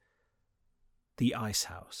pre-ordered The Ice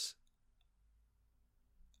House.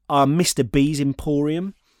 Mr. B's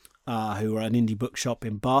Emporium, who are an indie bookshop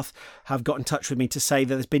in Bath, have got in touch with me to say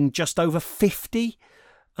that there's been just over 50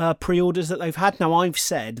 pre-orders that they've had. Now, I've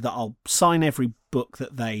said that I'll sign every book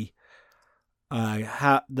that they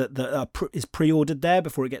is pre-ordered there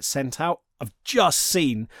before it gets sent out. I've just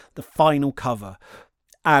seen the final cover,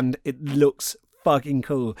 and it looks fucking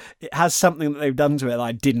cool. It has something that they've done to it that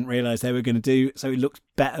I didn't realise they were going to do, so it looks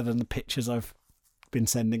better than the pictures I've been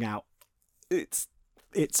sending out. It's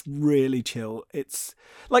really chill. It's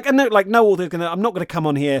like, I know, like, no author's gonna. I'm not gonna come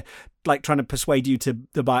on here like trying to persuade you to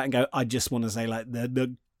buy it and go, I just want to say like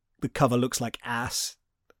the cover looks like ass.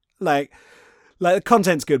 Like the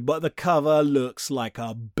content's good, but the cover looks like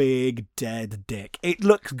a big dead dick. It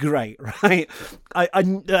looks great, right?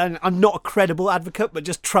 I'm not a credible advocate, but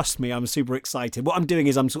just trust me, I'm super excited. What I'm doing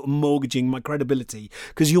is I'm sort of mortgaging my credibility,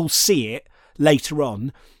 because you'll see it later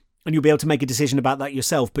on. And you'll be able to make a decision about that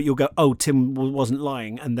yourself, but you'll go, oh, Tim wasn't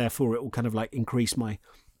lying, and therefore it will kind of like increase my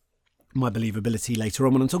believability later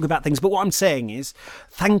on when I'm talking about things. But what I'm saying is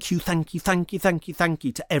thank you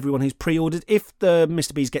to everyone who's pre-ordered. If the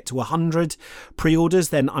Mr. B's get to 100 pre-orders,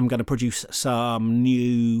 then I'm going to produce some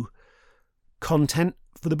new content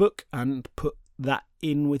for the book and put that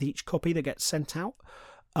in with each copy that gets sent out.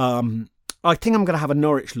 I think I'm going to have a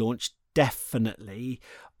Norwich launch, definitely.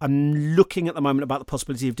 I'm looking at the moment about the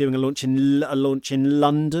possibility of doing a launch in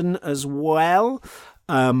London as well.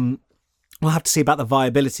 We'll have to see about the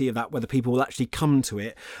viability of that, whether people will actually come to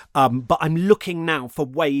it. But I'm looking now for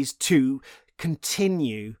ways to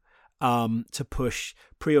continue to push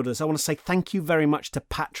pre-orders. I want to say thank you very much to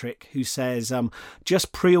Patrick, who says,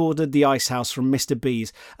 just pre-ordered The Ice House from Mr.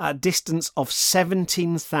 B's at a distance of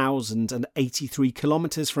 17,083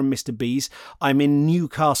 kilometres from Mr. B's. I'm in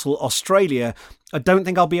Newcastle, Australia. I don't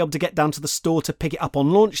think I'll be able to get down to the store to pick it up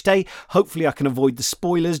on launch day. Hopefully I can avoid the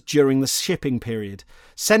spoilers during the shipping period.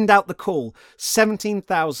 Send out the call.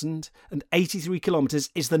 17,083 kilometres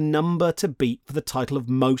is the number to beat for the title of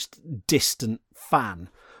most distant fan.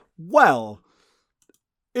 Well,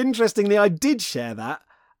 interestingly, I did share that,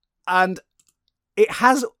 and it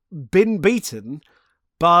has been beaten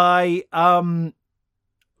by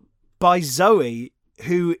Zoe,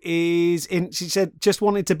 who is in. She said just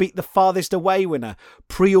wanted to beat the farthest away winner,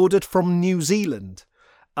 pre-ordered from New Zealand,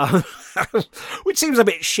 which seems a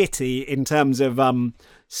bit shitty in terms of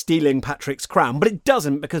stealing Patrick's crown, but it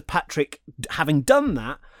doesn't, because Patrick, having done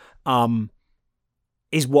that,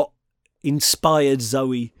 is what inspired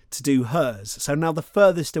Zoe to do hers. So now the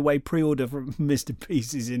furthest away pre-order from Mr.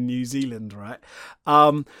 B's is in New Zealand, right?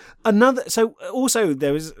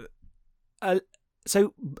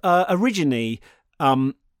 Originally,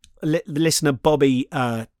 the listener Bobby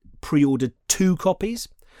pre-ordered 2 copies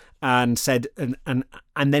and said, and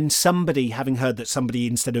then somebody, having heard that somebody,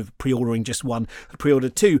 instead of pre-ordering just 1, had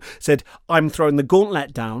pre-ordered 2, said, I'm throwing the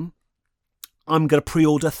gauntlet down. I'm going to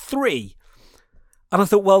pre-order 3. And I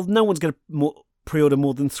thought, well, no one's going to pre-order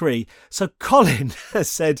more than 3. So Colin has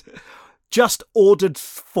said, just ordered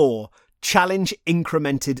 4, challenge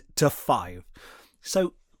incremented to 5.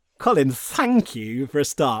 So Colin, thank you for a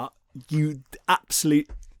start. You absolute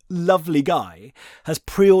lovely guy has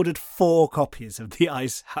pre-ordered 4 copies of The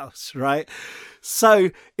Ice House, right? So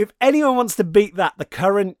if anyone wants to beat that, the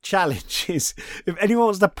current challenge is, if anyone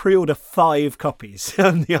wants to pre-order 5 copies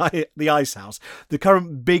of The Ice House, the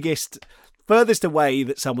current furthest away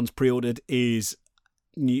that someone's pre-ordered is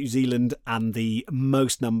New Zealand, and the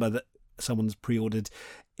most number that someone's pre-ordered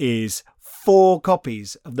is 4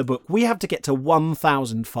 copies of the book. We have to get to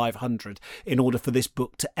 1,500 in order for this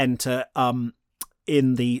book to enter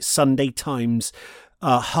in the Sunday Times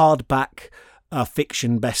hardback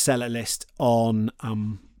fiction bestseller list on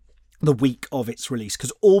the week of its release,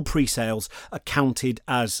 because all pre-sales are counted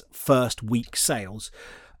as first week sales.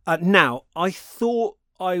 Now, I thought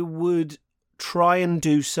I would try and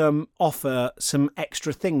offer some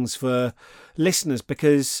extra things for listeners,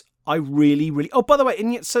 because I really... Oh, by the way,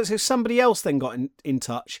 and yet, so somebody else then got in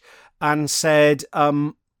touch and said...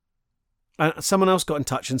 someone else got in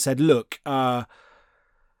touch and said, look,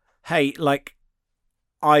 hey, like,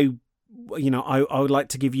 I would like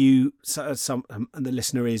to give you some, and the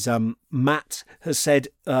listener is Matt, has said,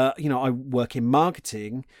 I work in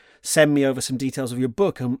marketing. Send me over some details of your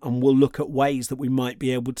book, and we'll look at ways that we might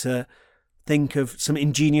be able to think of some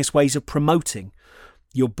ingenious ways of promoting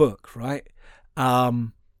your book, right?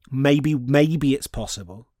 Maybe it's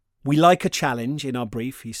possible. We like a challenge in our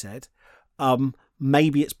brief, he said.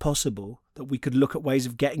 Maybe it's possible that we could look at ways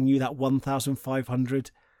of getting you that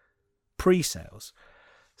 1,500 pre-sales.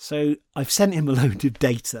 So I've sent him a load of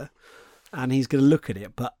data and he's going to look at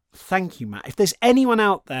it. But thank you, Matt. If there's anyone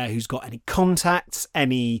out there who's got any contacts,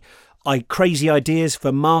 any crazy ideas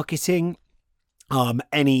for marketing,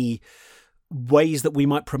 any ways that we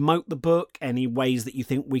might promote the book, any ways that you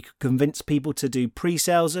think we could convince people to do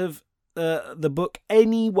pre-sales of the book,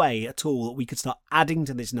 any way at all that we could start adding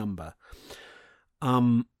to this number,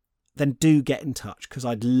 then do get in touch, because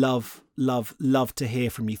I'd love to hear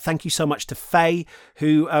from you. Thank you so much to Faye,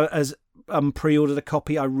 who has pre-ordered a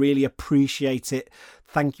copy. I really appreciate it.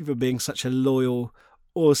 Thank you for being such a loyal,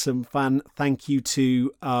 awesome fan. Thank you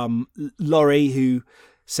to Laurie, who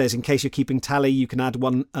says, in case you're keeping tally, you can add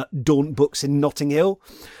one at Daunt Books in Notting Hill.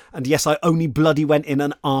 And yes, I only bloody went in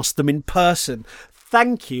and asked them in person.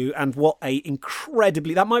 Thank you. And what a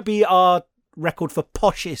incredibly... That might be our record for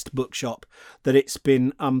poshest bookshop that it's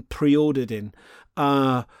been pre-ordered in.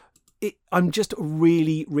 I'm just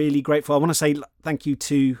really, really grateful. I want to say thank you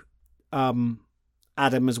to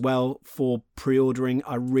Adam as well for pre-ordering.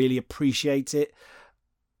 I really appreciate it.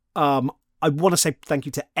 I want to say thank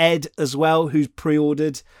you to Ed as well, who's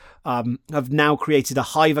pre-ordered. I've now created a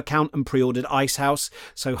Hive account and pre-ordered Icehouse.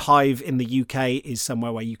 So Hive in the UK is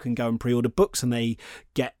somewhere where you can go and pre-order books, and they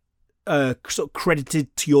get sort of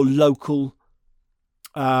credited to your local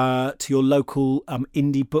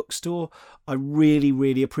indie bookstore. I really,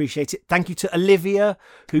 really appreciate it. Thank you to Olivia,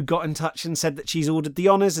 who got in touch and said that she's ordered the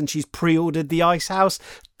honours and she's pre-ordered the Icehouse.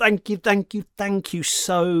 Thank you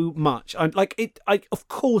so much. Of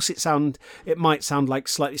course it might sound like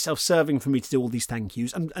slightly self-serving for me to do all these thank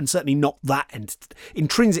yous, and certainly not that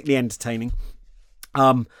intrinsically entertaining,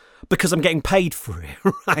 because I'm getting paid for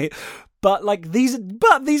it, right? But these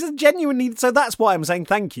are genuinely, so that's why I'm saying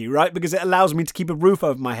thank you, right? Because it allows me to keep a roof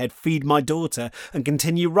over my head, feed my daughter, and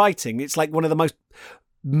continue writing. It's like one of the most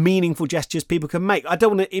meaningful gestures people can make. I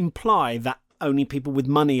don't want to imply that only people with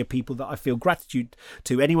money are people that I feel gratitude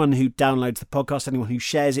to. Anyone who downloads the podcast, anyone who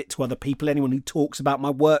shares it to other people, anyone who talks about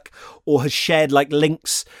my work or has shared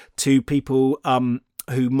links to people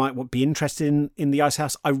who might be interested in the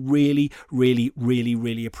Icehouse, I really, really, really,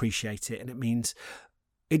 really appreciate it. And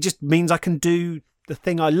it just means I can do the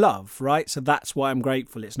thing I love, right? So that's why I'm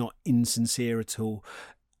grateful. It's not insincere at all.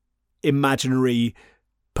 Imaginary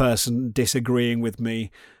person disagreeing with me.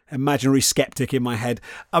 Imaginary skeptic in my head.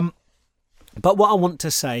 But what I want to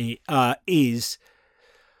say is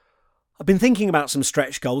I've been thinking about some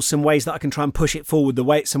stretch goals, some ways that I can try and push it forward,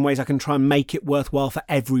 some ways I can try and make it worthwhile for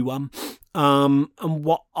everyone. And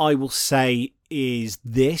what I will say is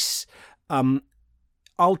this.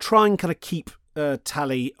 I'll try and kind of keep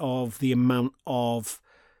tally of the amount of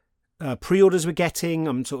pre-orders we're getting.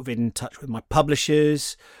 I'm sort of in touch with my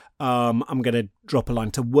publishers. I'm going to drop a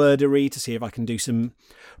line to Wordery to see if I can do some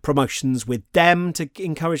promotions with them to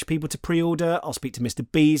encourage people to pre-order. I'll speak to Mr.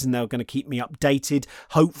 Bees and they're going to keep me updated.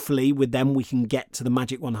 Hopefully with them we can get to the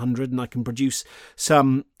Magic 100 and I can produce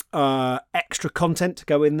some extra content to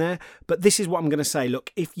go in there. But this is what I'm going to say.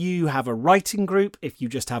 Look, if you have a writing group, if you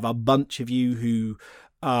just have a bunch of you who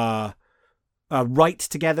write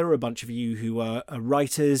together, a bunch of you who are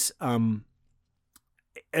writers,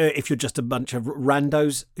 if you're just a bunch of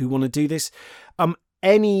randos who want to do this,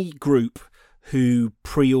 any group who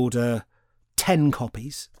pre-order 10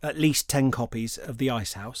 copies, at least 10 copies of the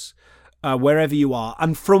Icehouse, wherever you are,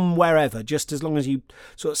 and from wherever, just as long as you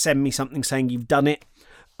sort of send me something saying you've done it,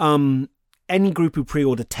 any group who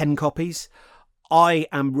pre-order 10 copies, I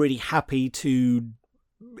am really happy to,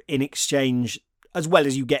 in exchange, as well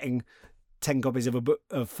as you getting 10 copies of a book,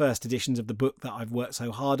 of first editions of the book that I've worked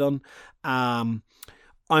so hard on,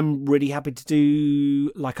 I'm really happy to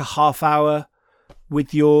do like a half-hour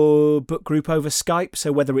with your book group over Skype.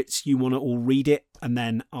 So whether it's you want to all read it and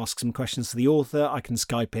then ask some questions to the author, I can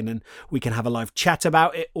Skype in and we can have a live chat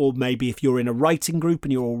about it. Or maybe if you're in a writing group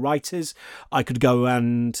and you're all writers, I could go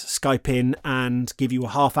and Skype in and give you a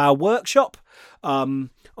half-hour workshop on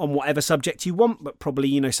whatever subject you want, but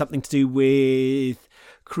probably, something to do with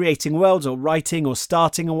creating worlds or writing or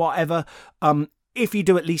starting or whatever. If you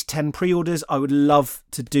do at least 10 pre-orders, I would love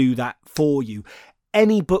to do that for you.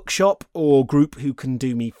 Any bookshop or group who can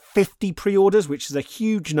do me 50 pre-orders, which is a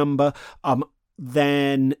huge number,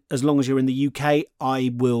 then as long as you're in the UK,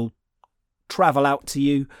 I will travel out to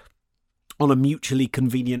you on a mutually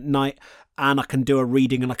convenient night, and I can do a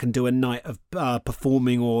reading and I can do a night of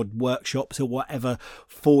performing or workshops or whatever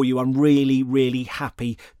for you. I'm really, really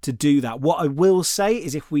happy to do that. What I will say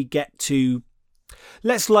is if we get to,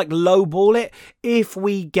 let's lowball it, if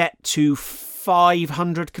we get to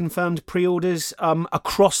 500 confirmed pre-orders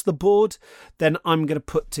across the board, then I'm going to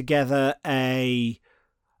put together a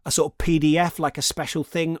sort of PDF, like a special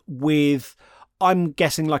thing with, I'm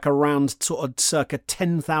guessing around sort of circa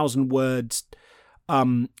 10,000 words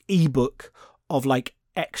ebook of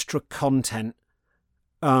extra content.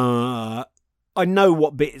 I know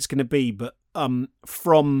what bit it's going to be, but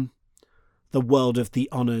from the world of the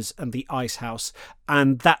Honours and the Ice House,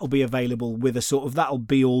 and that'll be available with a sort of, that'll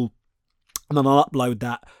be all, and then I'll upload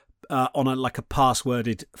that on a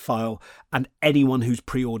passworded file, and everyone who's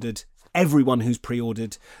pre-ordered,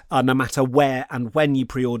 no matter where and when you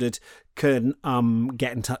pre-ordered, can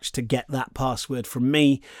get in touch to get that password from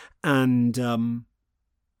me, and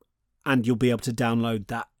you'll be able to download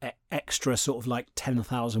that extra sort of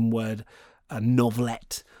 10,000 word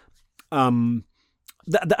novelette.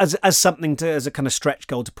 As something to, as a kind of stretch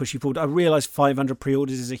goal to push you forward. I realise 500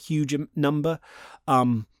 pre-orders is a huge number,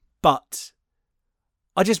 but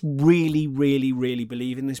I just really, really, really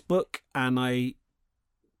believe in this book, and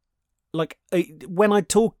when I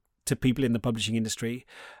talk to people in the publishing industry,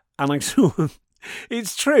 and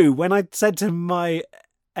it's true, when I said to my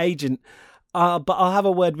agent, but I'll have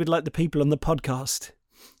a word with the people on the podcast,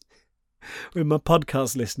 with my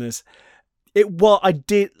podcast listeners, I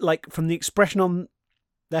did, from the expression on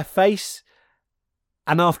their face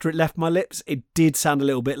and after it left my lips, it did sound a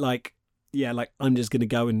little bit I'm just going to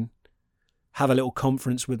go and have a little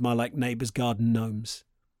conference with my neighbour's garden gnomes.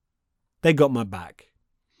 They got my back.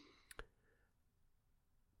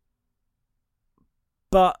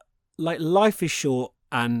 But life is short,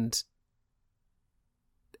 and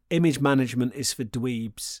image management is for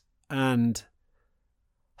dweebs, and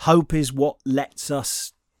hope is what lets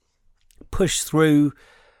us push through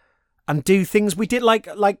and do things we did,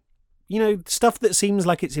 stuff that seems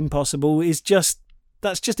like it's impossible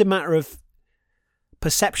that's just a matter of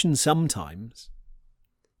perception sometimes,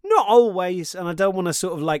 not always. And I don't want to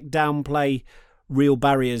sort of downplay real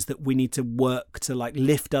barriers that we need to work to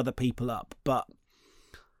lift other people up, but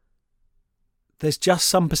there's just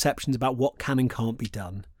some perceptions about what can and can't be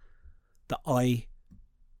done that I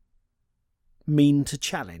mean to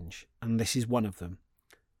challenge, and this is one of them.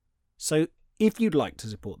 So if you'd like to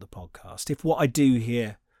support the podcast, if what I do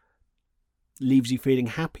here leaves you feeling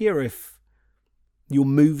happier, if you're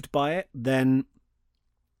moved by it, then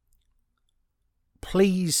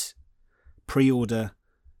please pre-order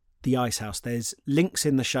The Ice House. There's links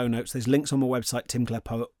in the show notes. There's links on my website, Tim Clare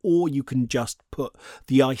Poet, or you can just put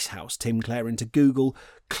The Ice House, Tim Clare, into Google.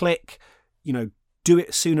 Click, do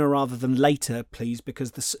it sooner rather than later, please,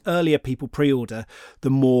 because the earlier people pre-order,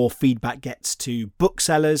 the more feedback gets to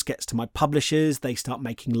booksellers, gets to my publishers. They start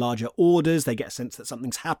making larger orders. They get a sense that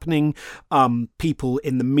something's happening. People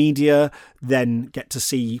in the media then get to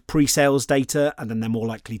see pre-sales data, and then they're more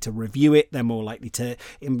likely to review it. They're more likely to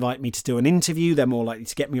invite me to do an interview. They're more likely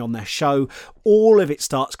to get me on their show. All of it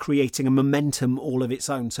starts creating a momentum all of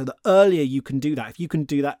its own. So the earlier you can do that, if you can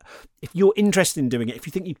do that, if you're interested in doing it, if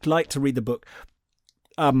you think you'd like to read the book,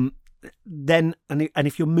 then, and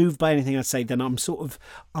if you're moved by anything I say, then I'm sort of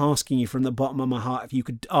asking you from the bottom of my heart, if you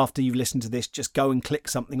could, after you've listened to this, just go and click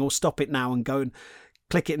something, or stop it now and go and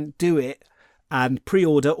click it and do it, and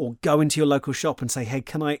pre-order, or go into your local shop and say, hey,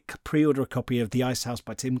 can I pre-order a copy of The Ice House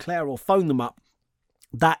by Tim Clare, or phone them up.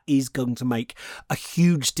 That is going to make a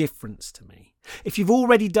huge difference to me. If you've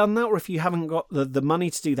already done that, or if you haven't got the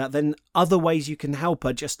money to do that, then other ways you can help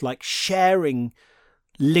are just sharing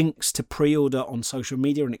links to pre-order on social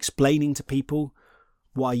media and explaining to people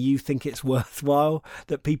why you think it's worthwhile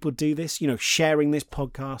that people do this, sharing this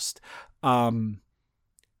podcast,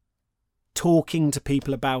 talking to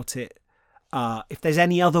people about it. If there's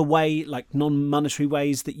any other way, non-monetary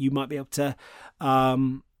ways that you might be able to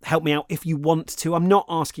help me out if you want to. I'm not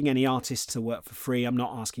asking any artists to work for free. I'm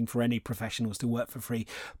not asking for any professionals to work for free.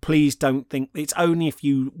 Please don't think it's only if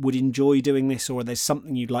you would enjoy doing this or there's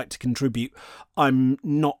something you'd like to contribute. I'm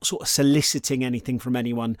not sort of soliciting anything from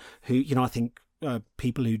anyone who, I think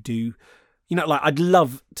people who do, I'd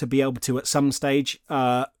love to be able to at some stage,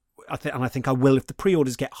 I think I will if the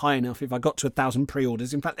pre-orders get high enough. If I got to 1,000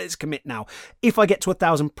 pre-orders, in fact, let's commit now. If I get to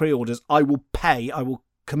 1,000 pre-orders, I will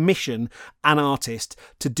commission an artist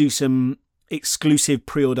to do some exclusive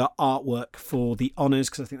pre-order artwork for the honours,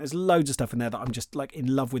 because I think there's loads of stuff in there that I'm just like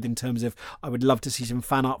in love with in terms of I would love to see some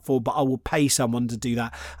fan art for, but I will pay someone to do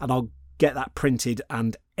that and I'll get that printed,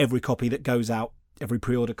 and every copy that goes out, every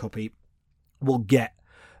pre-order copy will get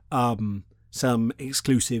some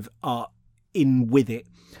exclusive art in with it.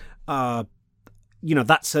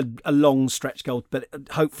 That's a long stretch goal, but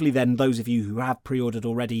hopefully then those of you who have pre-ordered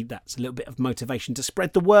already, that's a little bit of motivation to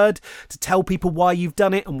spread the word, to tell people why you've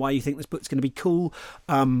done it and why you think this book's going to be cool.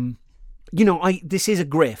 This is a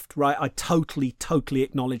grift, right? I totally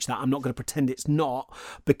acknowledge that. I'm not going to pretend it's not,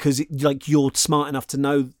 because you're smart enough to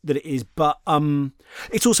know that it is. But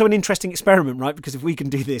it's also an interesting experiment, right? Because if we can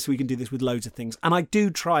do this with loads of things. And I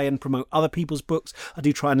do try and promote other people's books. I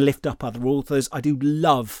do try and lift up other authors. I do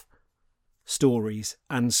love stories,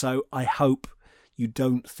 and so I hope you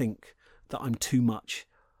don't think that I'm too much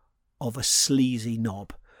of a sleazy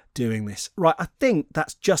knob doing this. Right, I think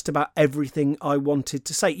that's just about everything I wanted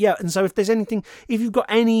to say. Yeah, and so if you've got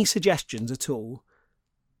any suggestions at all,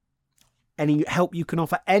 any help you can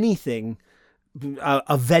offer, anything,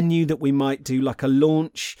 a venue that we might do, like a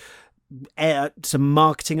launch, some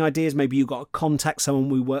marketing ideas. Maybe you've got to contact someone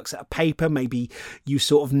who works at a paper. Maybe you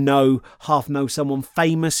sort of half know someone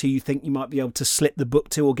famous who you think you might be able to slip the book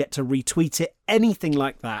to or get to retweet it. Anything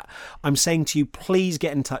like that. I'm saying to you, please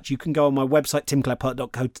get in touch. You can go on my website,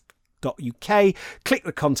 timclairpart.co.uk, click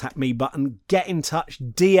the contact me button, get in touch,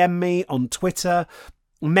 DM me on Twitter,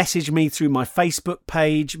 message me through my Facebook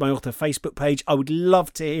page, my author Facebook page. I would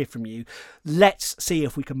love to hear from you. Let's see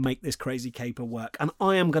if we can make this crazy caper work. And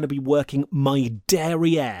I am going to be working my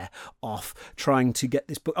derriere off trying to get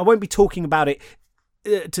this book. I won't be talking about it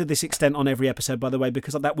to this extent on every episode, by the way,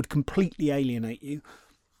 because that would completely alienate you.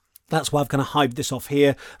 That's why I've kind of hived this off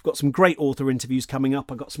here. I've got some great author interviews coming up.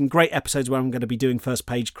 I've got some great episodes where I'm going to be doing first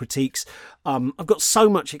page critiques. I've got so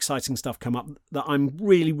much exciting stuff come up that I'm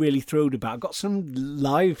really, really thrilled about. I've got some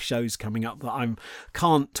live shows coming up that I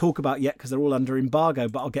can't talk about yet because they're all under embargo,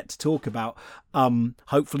 but I'll get to talk about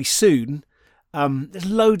hopefully soon. There's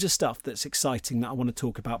loads of stuff that's exciting that I want to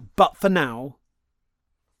talk about. But for now,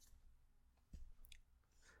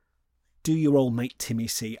 do your old mate Timmy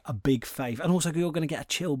C a big favour. And also, you're going to get a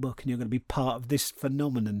chill book and you're going to be part of this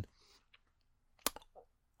phenomenon.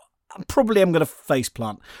 I'm going to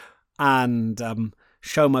faceplant and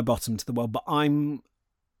show my bottom to the world, but I'm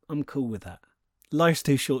cool with that. Life's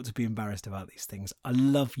too short to be embarrassed about these things. I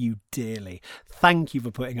love you dearly. Thank you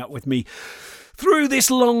for putting up with me through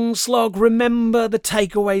this long slog. Remember the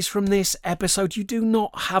takeaways from this episode. You do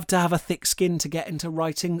not have to have a thick skin to get into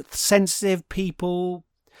writing. Sensitive people,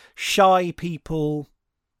 shy people,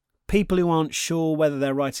 people who aren't sure whether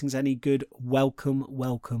their writing's any good, welcome.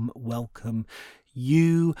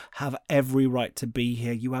 You have every right to be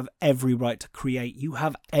here. You have every right to create. You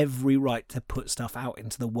have every right to put stuff out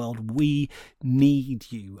into the world. We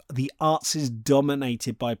need you. The arts is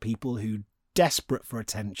dominated by people who are desperate for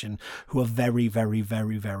attention, who are very, very,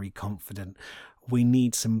 very, very confident. We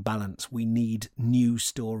need some balance. We need new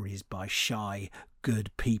stories by shy,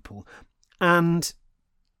 good people. And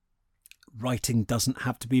writing doesn't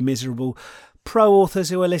have to be miserable. Pro authors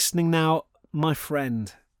who are listening now, my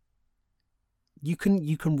friend, you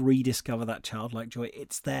can rediscover that childlike joy.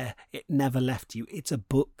 It's there. It never left you. It's a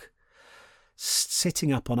book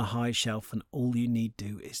sitting up on a high shelf, and all you need to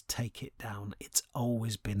do is take it down. It's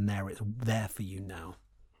always been there. It's there for you now.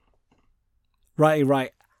 Right.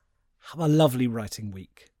 Have a lovely writing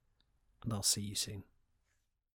week, and I'll see you soon.